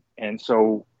happening. And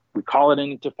so we call it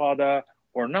an intifada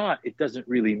or not, it doesn't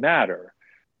really matter.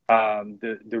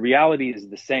 The reality is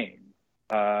the same.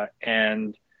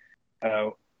 And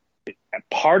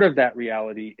part of that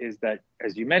reality is that,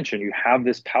 as you mentioned, you have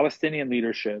this Palestinian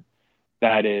leadership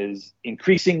that is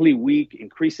increasingly weak,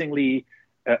 increasingly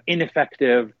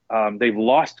ineffective. They've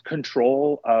lost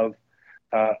control of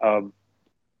the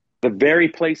very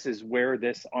places where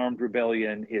this armed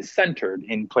rebellion is centered,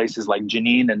 in places like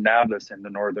Jenin and Nablus in the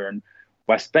northern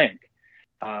West Bank.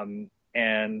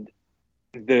 And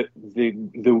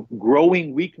the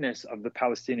growing weakness of the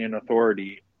Palestinian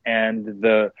Authority and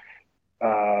the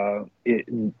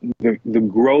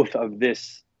growth of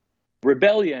this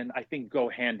rebellion, I think, go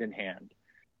hand in hand.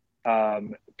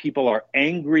 People are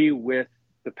angry with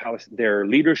their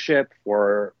leadership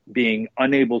for being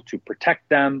unable to protect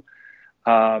them.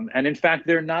 And in fact,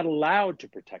 they're not allowed to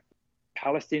protect them.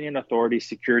 Palestinian Authority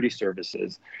security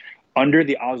services under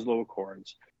the Oslo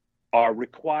Accords are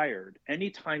required,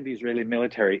 anytime the Israeli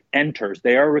military enters,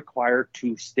 they are required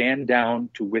to stand down,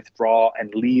 to withdraw,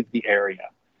 and leave the area.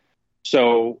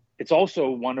 So it's also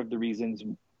one of the reasons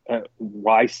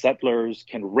why settlers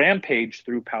can rampage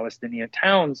through Palestinian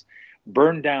towns,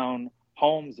 burn down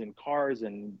homes and cars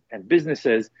and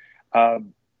businesses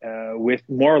with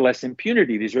more or less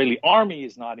impunity. The Israeli army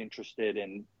is not interested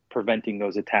in preventing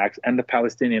those attacks, and the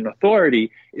Palestinian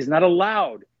Authority is not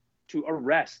allowed to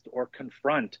arrest or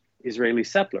confront Israeli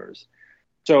settlers.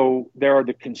 So there are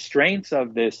the constraints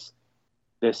of this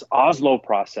Oslo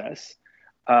process,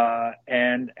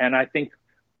 and I think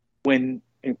when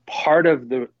part of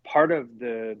the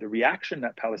reaction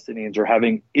that Palestinians are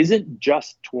having isn't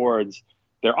just towards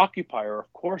their occupier.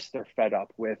 Of course, they're fed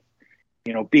up with,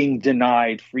 being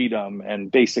denied freedom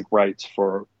and basic rights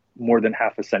for more than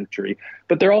half a century,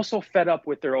 but they're also fed up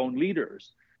with their own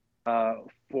leaders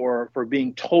for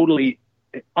being totally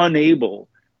unable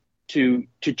to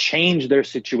change their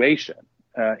situation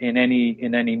in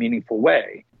any meaningful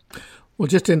way. Well,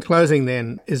 just in closing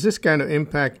then, is this going to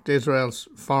impact Israel's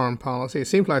foreign policy? It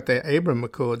seems like the Abraham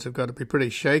Accords have got to be pretty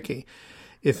shaky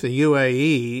if the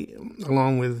UAE,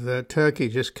 along with Turkey,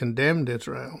 just condemned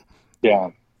Israel. Yeah.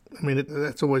 I mean,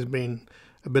 that's always been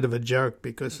a bit of a joke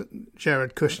because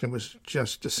Jared Kushner was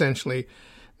just essentially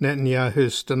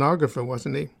Netanyahu's stenographer,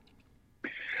 wasn't he?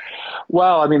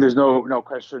 Well, I mean, there's no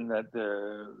question that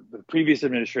the previous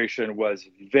administration was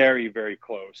very, very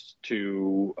close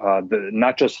to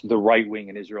not just the right wing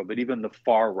in Israel, but even the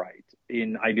far right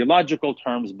in ideological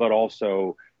terms, but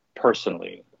also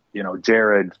personally.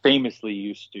 Jared famously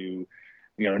used to,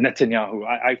 Netanyahu,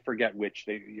 I forget which,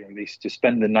 they used to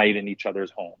spend the night in each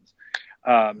other's homes.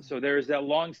 So there's a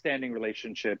long-standing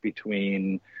relationship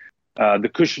between the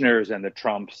Kushners and the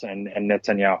Trumps and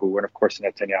Netanyahu, and of course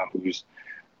Netanyahu's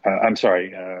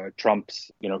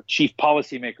Trump's, chief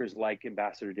policymakers like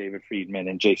Ambassador David Friedman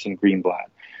and Jason Greenblatt.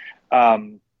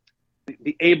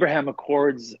 The Abraham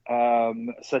Accords,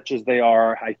 such as they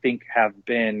are, I think have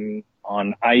been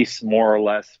on ice more or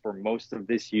less for most of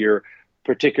this year,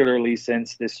 particularly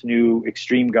since this new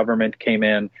extreme government came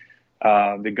in.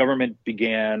 The government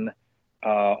began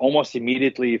almost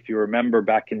immediately, if you remember,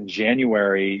 back in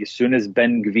January, as soon as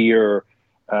Ben Gvir,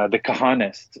 the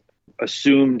Kahanist,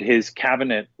 assumed his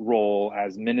cabinet role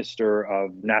as Minister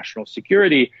of National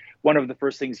Security. One of the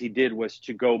first things he did was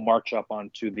to go march up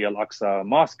onto the Al-Aqsa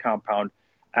Mosque compound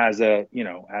as a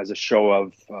show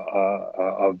of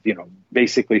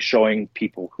basically showing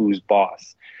people who's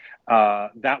boss.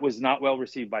 That was not well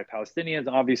received by Palestinians,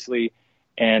 obviously,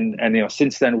 and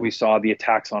since then we saw the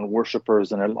attacks on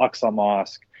worshippers in Al-Aqsa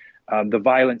Mosque, the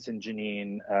violence in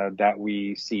Jenin that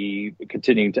we see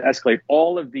continuing to escalate.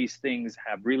 All of these things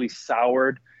have really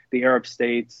soured the Arab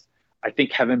states. I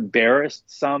think have embarrassed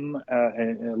some,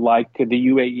 like the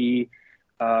UAE,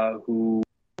 who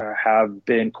have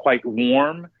been quite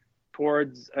warm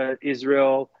towards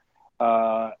Israel.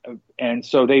 And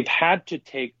so they've had to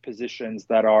take positions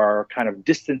that are kind of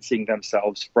distancing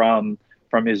themselves from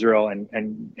Israel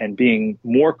and being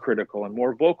more critical and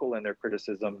more vocal in their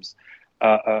criticisms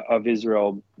of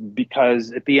Israel,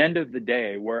 because at the end of the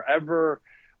day, whatever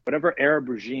Arab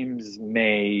regimes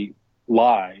may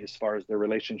lie as far as their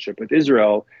relationship with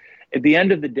Israel, at the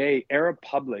end of the day, Arab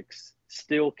publics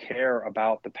still care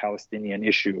about the Palestinian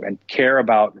issue and care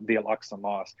about the Al-Aqsa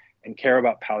Mosque and care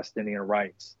about Palestinian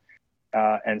rights.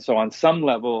 And so on some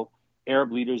level,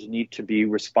 Arab leaders need to be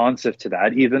responsive to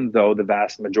that, even though the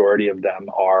vast majority of them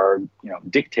are,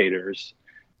 dictators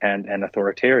and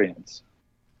authoritarians.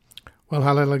 Well,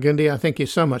 Khaled Elgindy, I thank you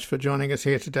so much for joining us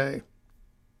here today.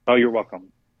 Oh, you're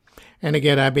welcome. And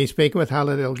again, I've been speaking with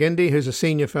Khaled Elgindy, who's a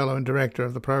senior fellow and director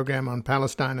of the program on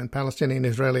Palestine and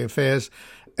Palestinian-Israeli affairs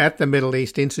at the Middle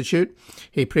East Institute.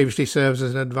 He previously served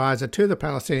as an advisor to the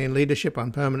Palestinian leadership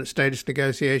on permanent status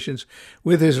negotiations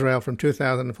with Israel from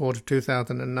 2004 to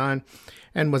 2009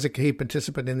 and was a key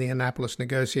participant in the Annapolis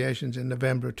negotiations in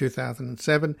November of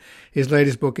 2007. His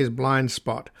latest book is Blind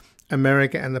Spot: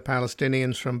 America and the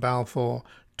Palestinians from Balfour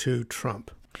to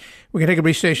Trump. We're going to take a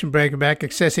brief station break back,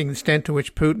 assessing the extent to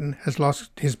which Putin has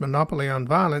lost his monopoly on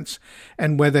violence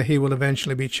and whether he will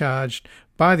eventually be charged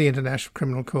by the International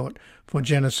Criminal Court for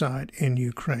genocide in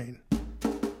Ukraine.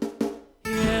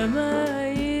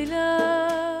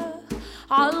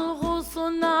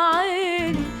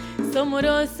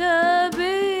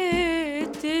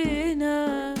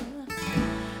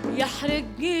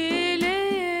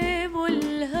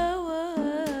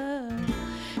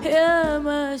 يا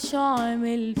ما شو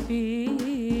عمل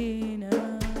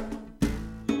فينا.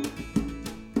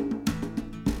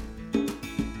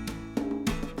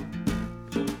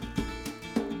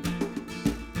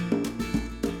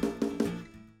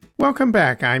 Welcome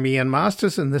back. I'm Ian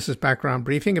Masters, and this is Background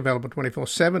Briefing, available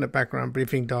 24/7 at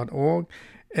backgroundbriefing.org.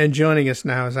 And joining us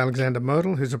now is Alexander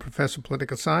Motyl, who's a professor of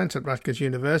political science at Rutgers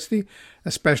University,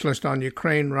 a specialist on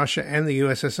Ukraine, Russia, and the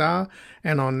USSR,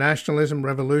 and on nationalism,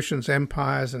 revolutions,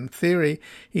 empires, and theory.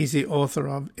 He's the author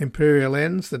of Imperial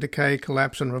Ends, The Decay,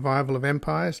 Collapse, and Revival of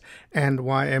Empires, and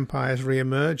Why Empires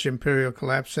Re-Emerge, Imperial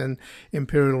Collapse and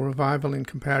Imperial Revival in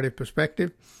Comparative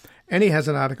Perspective. And he has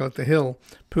an article at The Hill,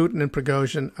 Putin and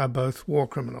Prigozhin Are Both War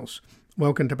Criminals.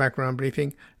 Welcome to Background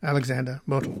Briefing, Alexander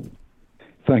Motyl.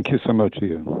 Thank you so much,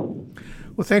 Ian.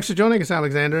 Well, thanks for joining us,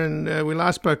 Alexander. And we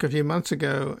last spoke a few months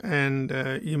ago, and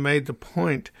you made the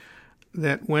point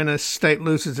that when a state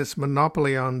loses its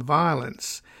monopoly on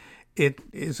violence, it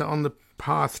is on the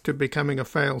path to becoming a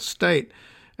failed state.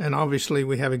 And obviously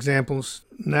we have examples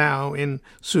now in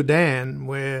Sudan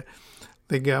where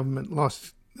the government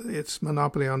lost its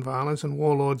monopoly on violence and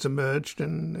warlords emerged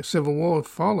and a civil war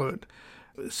followed.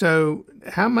 So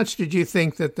how much did you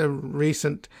think that the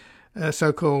recent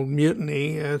so-called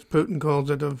mutiny, as Putin calls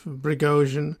it, of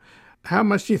Prigozhin, how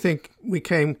much do you think we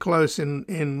came close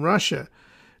in Russia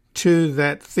to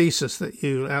that thesis that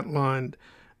you outlined,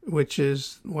 which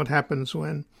is what happens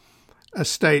when a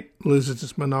state loses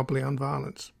its monopoly on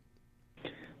violence?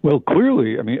 Well,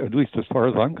 clearly, I mean, at least as far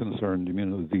as I'm concerned,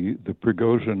 the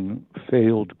Prigozhin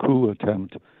failed coup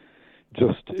attempt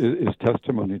just is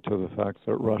testimony to the fact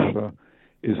that Russia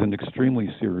is in extremely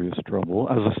serious trouble,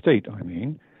 as a state,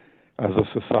 as a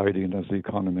society and as the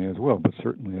economy as well, but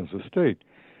certainly as a state.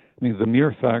 I mean, the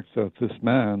mere fact that this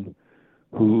man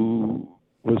who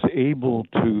was able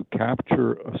to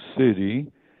capture a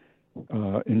city,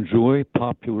 enjoy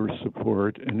popular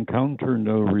support, encounter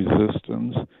no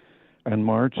resistance, and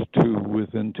march to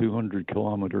within 200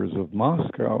 kilometers of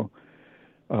Moscow,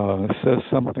 says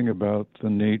something about the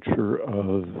nature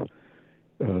of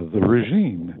the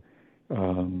regime.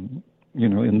 In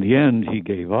the end, he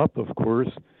gave up, of course,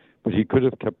 but he could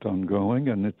have kept on going,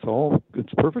 and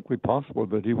it's perfectly possible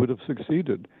that he would have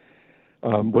succeeded.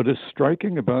 What is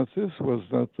striking about this was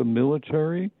that the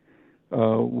military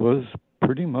was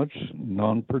pretty much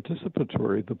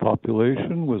non-participatory. The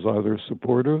population was either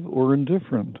supportive or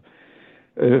indifferent.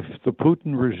 If the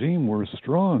Putin regime were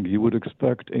strong, you would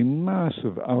expect a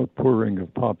massive outpouring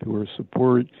of popular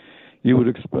support. You would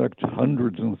expect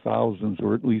hundreds and thousands,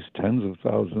 or at least tens of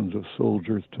thousands of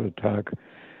soldiers to attack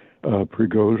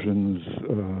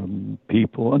Prigozhin's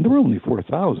people. And there were only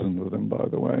 4,000 of them, by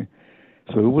the way.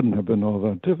 So it wouldn't have been all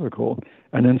that difficult.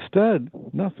 And instead,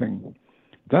 nothing.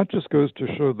 That just goes to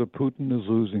show that Putin is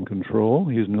losing control.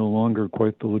 He's no longer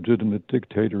quite the legitimate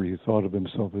dictator he thought of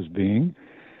himself as being.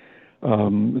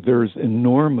 There's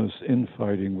enormous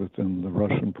infighting within the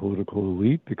Russian political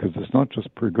elite because it's not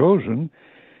just Prigozhin,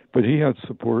 but he had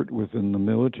support within the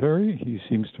military. He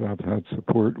seems to have had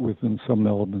support within some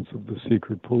elements of the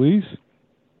secret police.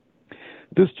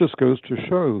 This just goes to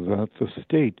show that the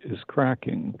state is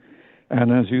cracking.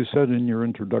 And as you said in your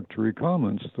introductory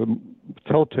comments, the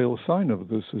telltale sign of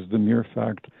this is the mere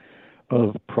fact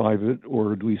of private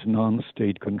or at least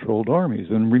non-state-controlled armies.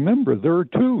 And remember, there are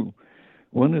two.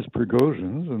 One is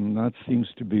Prigozhin's, and that seems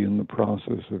to be in the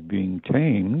process of being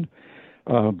tamed.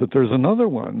 But there's another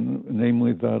one,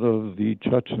 namely that of the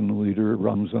Chechen leader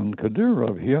Ramzan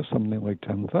Kadyrov. He has something like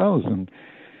 10,000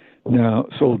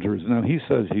 soldiers. Now, he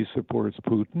says he supports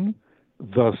Putin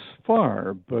thus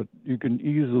far, but you can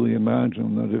easily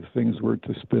imagine that if things were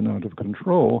to spin out of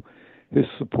control, his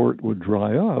support would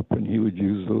dry up, and he would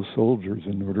use those soldiers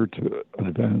in order to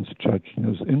advance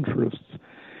Chechnya's interests.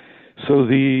 So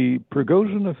the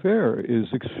Prigozhin affair is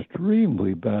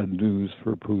extremely bad news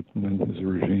for Putin and his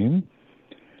regime,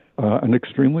 and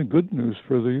extremely good news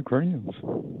for the Ukrainians.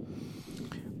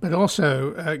 But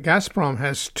also, Gazprom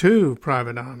has two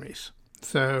private armies.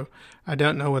 So I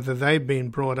don't know whether they've been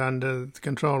brought under the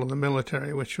control of the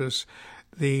military, which was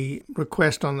the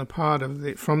request on the part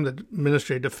of from the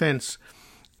Ministry of Defense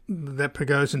that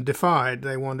Prigozhin defied.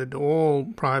 They wanted all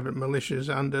private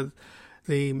militias under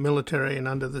the military and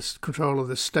under the control of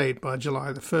the state by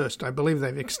July the 1st. I believe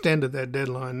they've extended that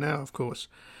deadline now, of course.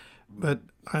 But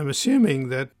I'm assuming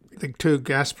that the two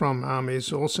Gazprom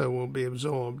armies also will be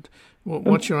absorbed.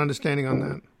 What's your understanding on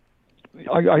that?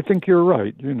 I think you're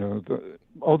right.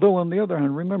 Although on the other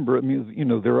hand, remember,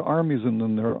 there are armies and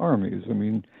then there are armies.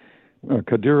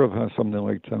 Kadyrov has something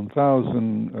like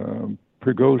 10,000.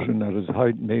 Prigozhin at his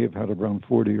height may have had around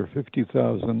 40 or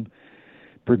 50,000.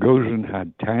 Prigozhin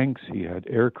had tanks, he had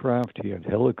aircraft, he had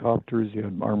helicopters, he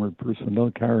had armored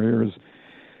personnel carriers.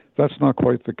 That's not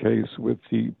quite the case with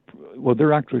there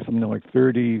are actually something like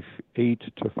 38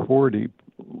 to 40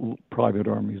 private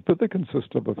armies, but they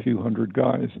consist of a few hundred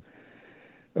guys.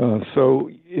 So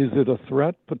is it a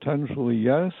threat? Potentially,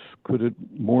 yes. Could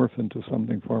it morph into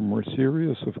something far more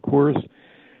serious? Of course.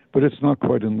 But it's not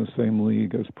quite in the same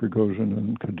league as Prigozhin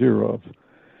and Kadyrov.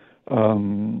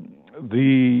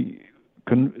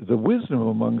 The wisdom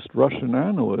amongst Russian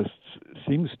analysts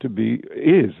is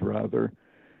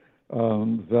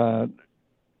that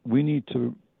we need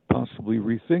to possibly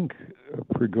rethink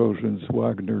Prigozhin's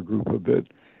Wagner group a bit.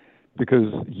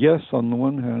 Because, yes, on the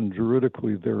one hand,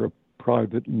 juridically, they're a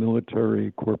private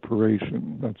military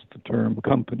corporation. That's the term,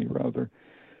 company rather.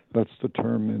 That's the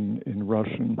term in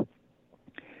Russian.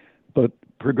 But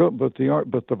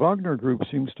the Wagner Group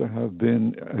seems to have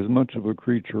been as much of a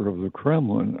creature of the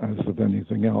Kremlin as of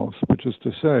anything else, which is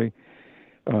to say,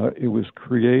 it was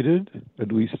created,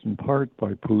 at least in part,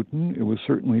 by Putin. It was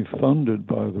certainly funded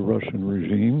by the Russian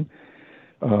regime.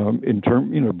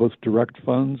 Both direct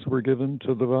funds were given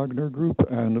to the Wagner Group,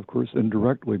 and of course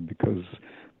indirectly because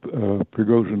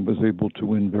Prigozhin was able to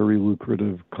win very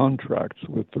lucrative contracts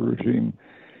with the regime.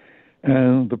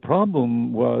 And the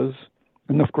problem was,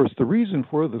 and of course the reason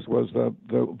for this was that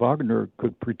the Wagner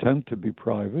could pretend to be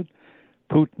private.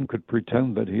 Putin could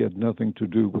pretend that he had nothing to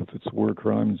do with its war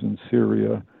crimes in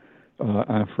Syria,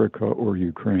 Africa, or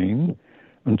Ukraine,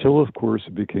 until of course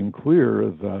it became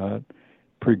clear that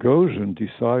Prigozhin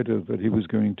decided that he was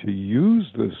going to use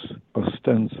this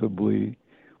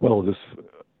this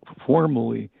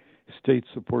formally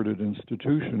state-supported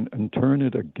institution and turn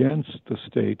it against the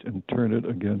state and turn it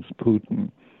against Putin.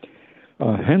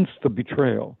 Hence the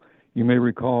betrayal. You may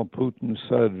recall Putin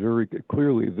said very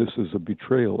clearly, this is a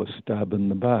betrayal, a stab in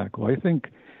the back. Well, I think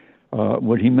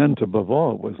what he meant above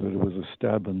all was that it was a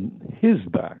stab in his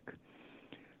back,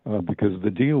 because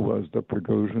the deal was that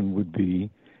Prigozhin would be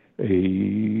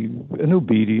an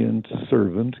obedient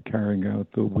servant carrying out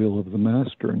the will of the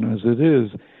master. And as it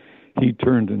is, he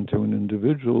turned into an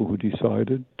individual who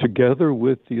decided, together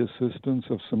with the assistance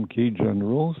of some key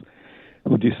generals,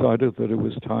 who decided that it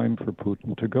was time for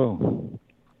Putin to go.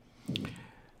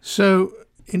 So,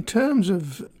 in terms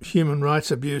of human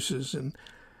rights abuses, and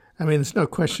I mean, there's no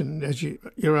question, as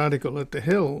your article at The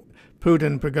Hill, Putin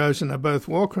and Prigozhin are both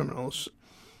war criminals.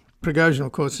 Prigozhin,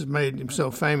 of course, has made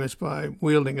himself famous by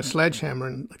wielding a sledgehammer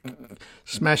and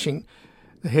smashing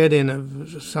the head in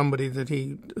of somebody that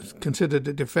he considered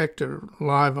a defector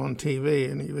live on TV,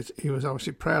 and he was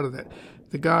obviously proud of that.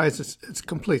 The guy is a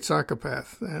complete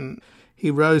psychopath, and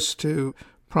he rose to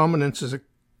prominence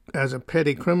as a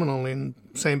petty criminal in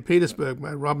St. Petersburg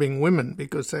by robbing women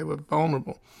because they were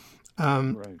vulnerable.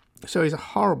 Right. So he's a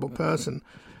horrible person,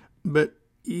 but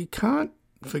you can't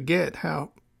forget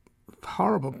how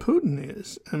horrible Putin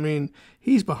is. I mean,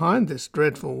 he's behind this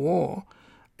dreadful war.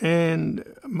 And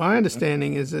my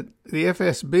understanding is that the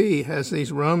FSB has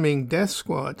these roaming death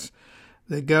squads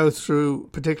that go through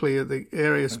particularly the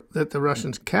areas that the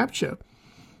Russians capture,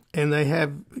 and they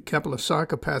have a couple of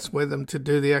psychopaths with them to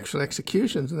do the actual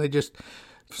executions, and they just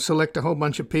select a whole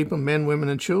bunch of people, men, women,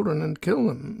 and children, and kill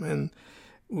them. And,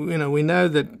 you know, we know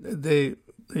that the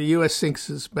U.S. thinks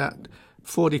there's about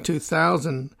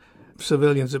 42,000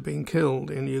 civilians have been killed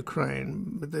in Ukraine,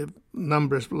 but the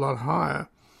number is a lot higher.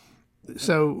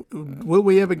 So will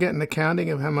we ever get an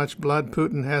accounting of how much blood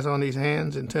Putin has on his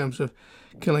hands in terms of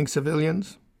killing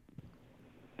civilians?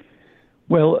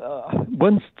 Well,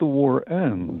 once the war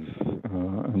ends,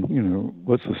 and, you know,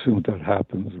 let's assume that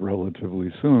happens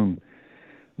relatively soon,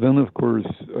 then, of course,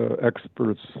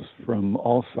 experts from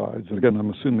all sides, again, I'm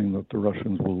assuming that the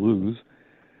Russians will lose,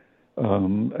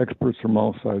 experts from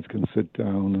all sides can sit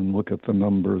down and look at the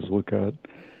numbers, look at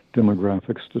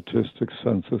demographic statistics,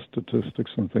 census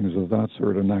statistics, and things of that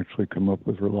sort, and actually come up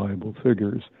with reliable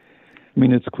figures. I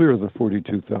mean, it's clear that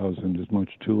 42,000 is much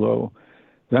too low.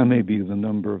 That may be the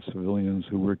number of civilians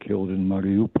who were killed in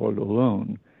Mariupol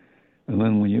alone. And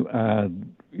then when you add,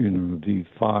 you know, the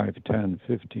 5, 10,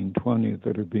 15, 20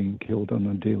 that are being killed on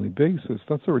a daily basis,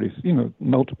 that's already, you know,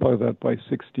 multiply that by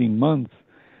 16 months,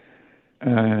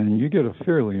 and you get a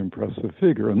fairly impressive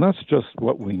figure. And that's just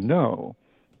what we know.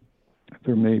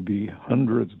 There may be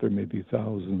hundreds, there may be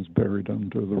thousands buried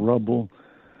under the rubble.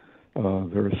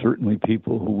 There are certainly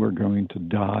people who are going to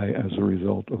die as a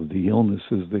result of the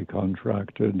illnesses they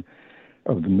contracted,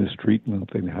 of the mistreatment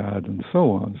they had, and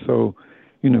so on. So,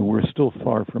 you know, we're still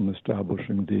far from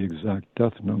establishing the exact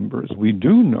death numbers. We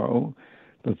do know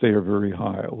that they are very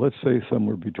high. Let's say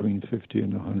somewhere between 50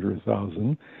 and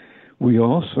 100,000. We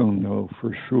also know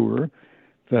for sure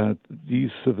that these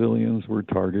civilians were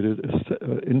targeted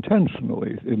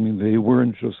intentionally. I mean, they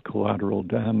weren't just collateral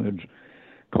damage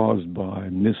caused by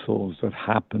missiles that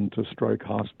happened to strike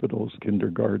hospitals,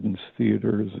 kindergartens,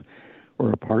 theaters,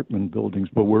 or apartment buildings,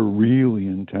 but were really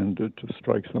intended to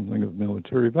strike something of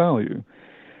military value.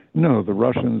 No, the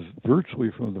Russians,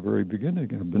 virtually from the very beginning,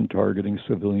 have been targeting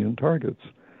civilian targets.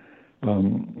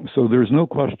 So there's no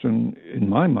question, in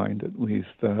my mind at least,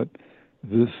 that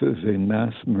this is a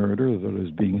mass murder that is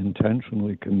being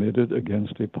intentionally committed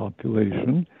against a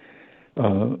population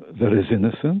that is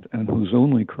innocent and whose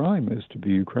only crime is to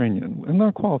be Ukrainian, and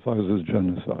that qualifies as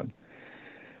genocide.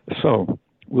 So,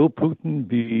 will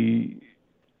Putin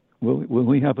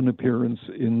will he have an appearance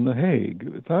in The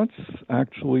Hague? That's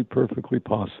actually perfectly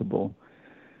possible.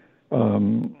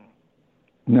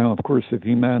 Now, of course, if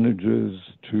he manages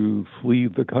to flee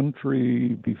the country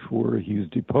before he's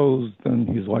deposed, then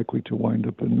he's likely to wind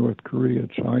up in North Korea,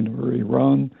 China, or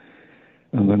Iran,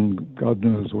 and then God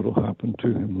knows what will happen to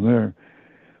him there.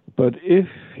 But if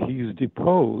he's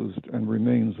deposed and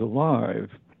remains alive,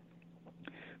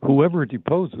 whoever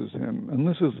deposes him, and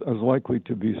this is as likely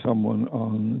to be someone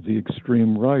on the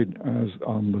extreme right as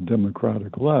on the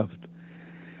Democratic left,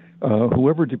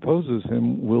 whoever deposes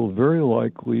him will very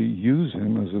likely use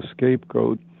him as a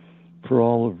scapegoat for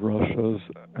all of Russia's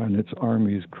and its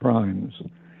army's crimes.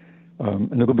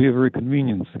 And it'll be a very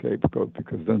convenient scapegoat,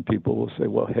 because then people will say,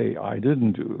 well, hey, I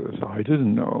didn't do this. I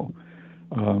didn't know.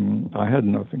 I had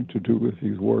nothing to do with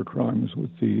these war crimes, with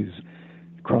these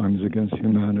crimes against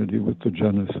humanity, with the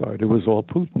genocide. It was all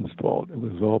Putin's fault. It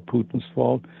was all Putin's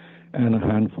fault and a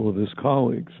handful of his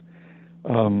colleagues.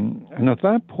 And at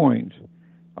that point,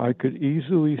 I could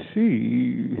easily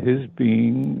see his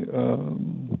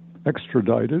being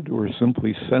extradited or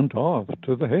simply sent off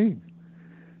to The Hague.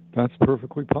 That's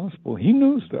perfectly possible. He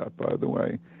knows that, by the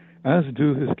way, as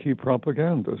do his key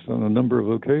propagandists. On a number of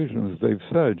occasions, they've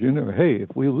said, you know, hey, if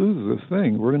we lose this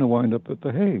thing, we're going to wind up at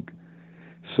The Hague.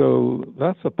 So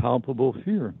that's a palpable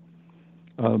fear.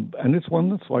 And it's one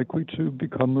that's likely to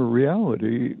become a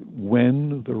reality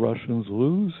when the Russians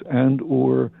lose and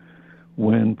or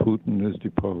when Putin is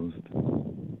deposed.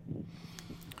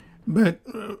 But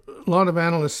a lot of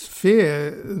analysts fear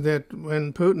that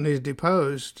when Putin is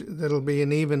deposed, there'll be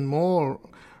an even more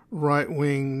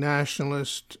right-wing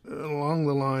nationalist along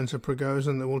the lines of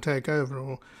Prigozhin that will take over,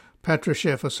 or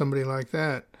Patrushev or somebody like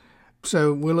that.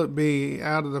 So will it be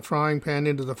out of the frying pan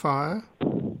into the fire?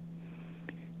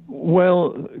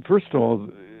 Well, first of all,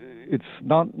 it's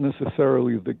not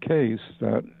necessarily the case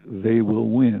that they will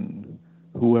win,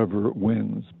 whoever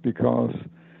wins, because,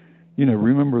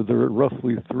 remember, there are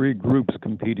roughly three groups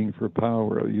competing for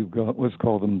power. You've got, let's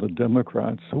call them the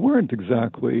Democrats, who aren't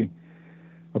exactly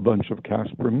a bunch of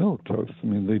Casper milquetoast. I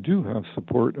mean, they do have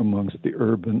support amongst the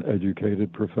urban,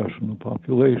 educated, professional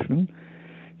population.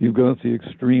 You've got the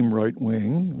extreme right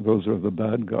wing. Those are the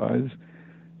bad guys.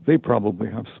 They probably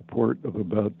have support of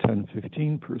about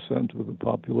 10-15% of the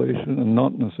population, and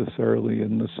not necessarily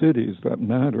in the cities that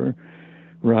matter,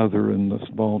 rather in the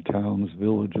small towns,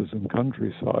 villages, and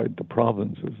countryside, the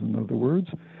provinces, in other words.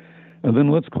 And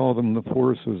then let's call them the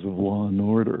forces of law and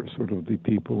order, sort of the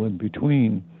people in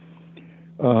between.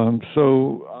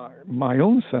 My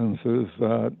own sense is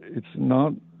that it's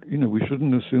not, we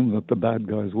shouldn't assume that the bad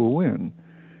guys will win.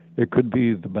 It could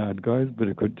be the bad guys, but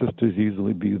it could just as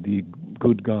easily be the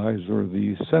good guys or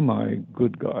the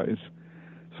semi-good guys,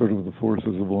 sort of the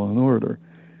forces of law and order.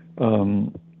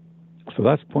 So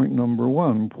that's point number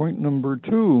one. Point number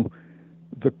two,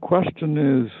 the question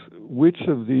is, which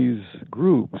of these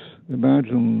groups,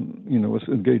 imagine, let's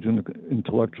engage in an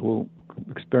intellectual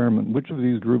experiment, which of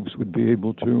these groups would be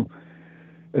able to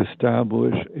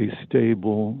establish a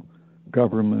stable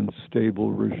government,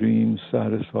 stable regime,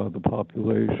 satisfy the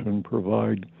population,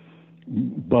 provide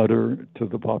butter to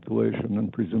the population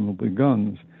and presumably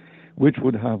guns, which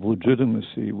would have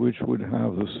legitimacy, which would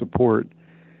have the support.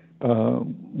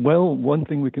 Well, one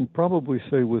thing we can probably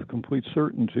say with complete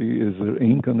certainty is that it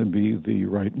ain't going to be the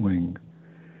right wing.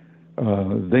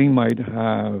 They might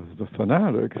have the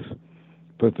fanatics,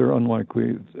 but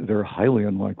they're highly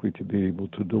unlikely to be able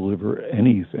to deliver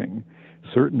anything.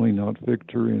 Certainly not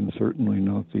victory, and certainly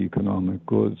not the economic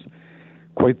goods.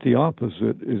 Quite the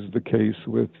opposite is the case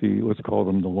with let's call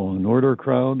them the law and order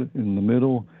crowd in the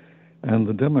middle, and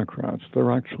the Democrats.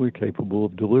 They're actually capable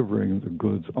of delivering the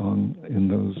goods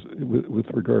with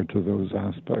regard to those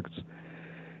aspects.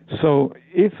 So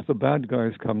if the bad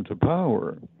guys come to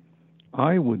power,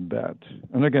 I would bet,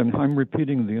 and again, I'm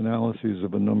repeating the analyses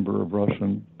of a number of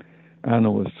Russian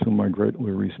analysts whom I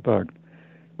greatly respect,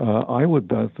 I would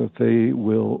bet that they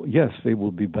will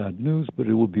be bad news, but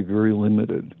it will be very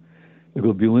limited. It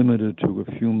will be limited to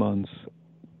a few months,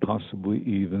 possibly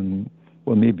even,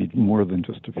 well, maybe more than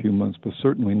just a few months, but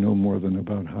certainly no more than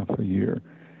about half a year.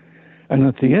 And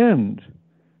at the end,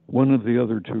 one of the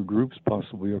other two groups,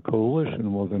 possibly a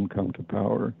coalition, will then come to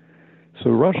power.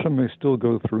 So Russia may still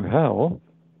go through hell,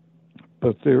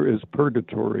 but there is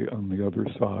purgatory on the other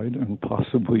side, and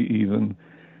possibly even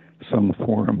some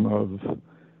form of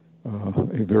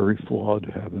a very flawed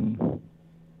heaven.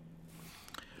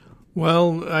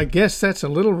 Well, I guess that's a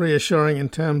little reassuring in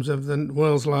terms of the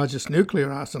world's largest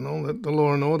nuclear arsenal, that the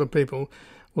law and order people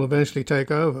will eventually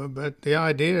take over. But the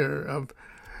idea of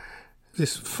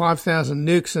this 5,000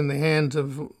 nukes in the hands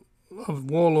of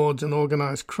warlords and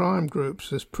organized crime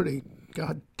groups is pretty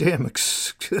goddamn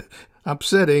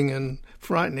upsetting and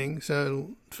frightening.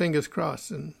 So fingers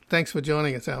crossed. And thanks for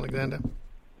joining us, Alexander.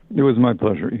 It was my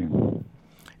pleasure, Ian.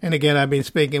 And again, I've been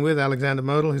speaking with Alexander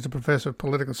Motyl. He's a professor of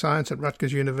political science at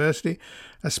Rutgers University,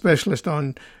 a specialist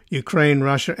on Ukraine,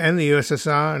 Russia, and the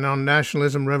USSR, and on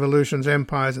nationalism, revolutions,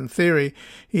 empires, and theory.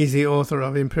 He's the author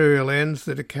of Imperial Ends,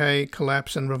 The Decay,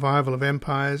 Collapse, and Revival of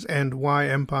Empires, and Why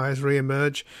Empires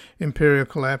Re-Emerge, Imperial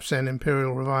Collapse and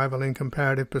Imperial Revival in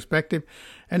Comparative Perspective.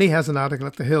 And he has an article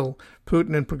at The Hill,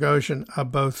 Putin and Prigozhin are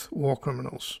both war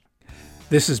criminals.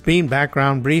 This has been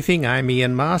Background Briefing. I'm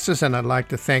Ian Masters, and I'd like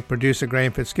to thank producer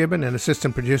Graham Fitzgibbon and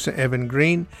assistant producer Evan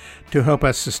Green. To help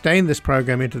us sustain this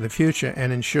program into the future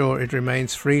and ensure it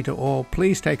remains free to all,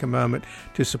 please take a moment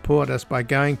to support us by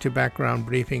going to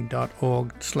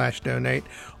backgroundbriefing.org/donate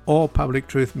or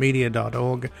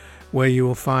publictruthmedia.org, where you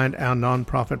will find our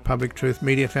non-profit Public Truth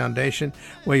Media Foundation,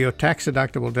 where your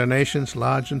tax-deductible donations,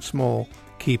 large and small,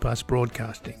 keep us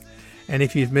broadcasting. And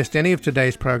if you've missed any of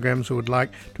today's programs or would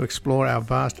like to explore our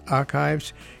vast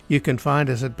archives, you can find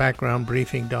us at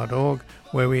backgroundbriefing.org,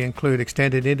 where we include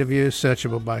extended interviews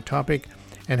searchable by topic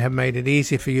and have made it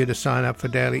easy for you to sign up for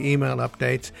daily email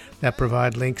updates that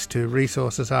provide links to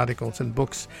resources, articles, and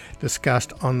books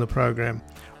discussed on the program.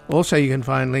 Also, you can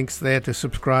find links there to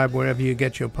subscribe wherever you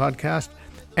get your podcast,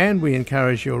 and we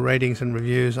encourage your ratings and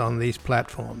reviews on these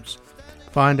platforms.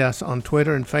 Find us on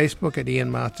Twitter and Facebook at Ian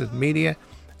Masters Media,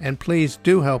 and please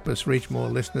do help us reach more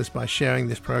listeners by sharing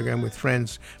this program with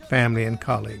friends, family, and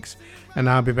colleagues. And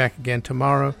I'll be back again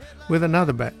tomorrow with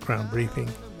another background briefing.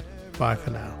 Bye for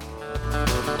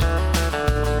now.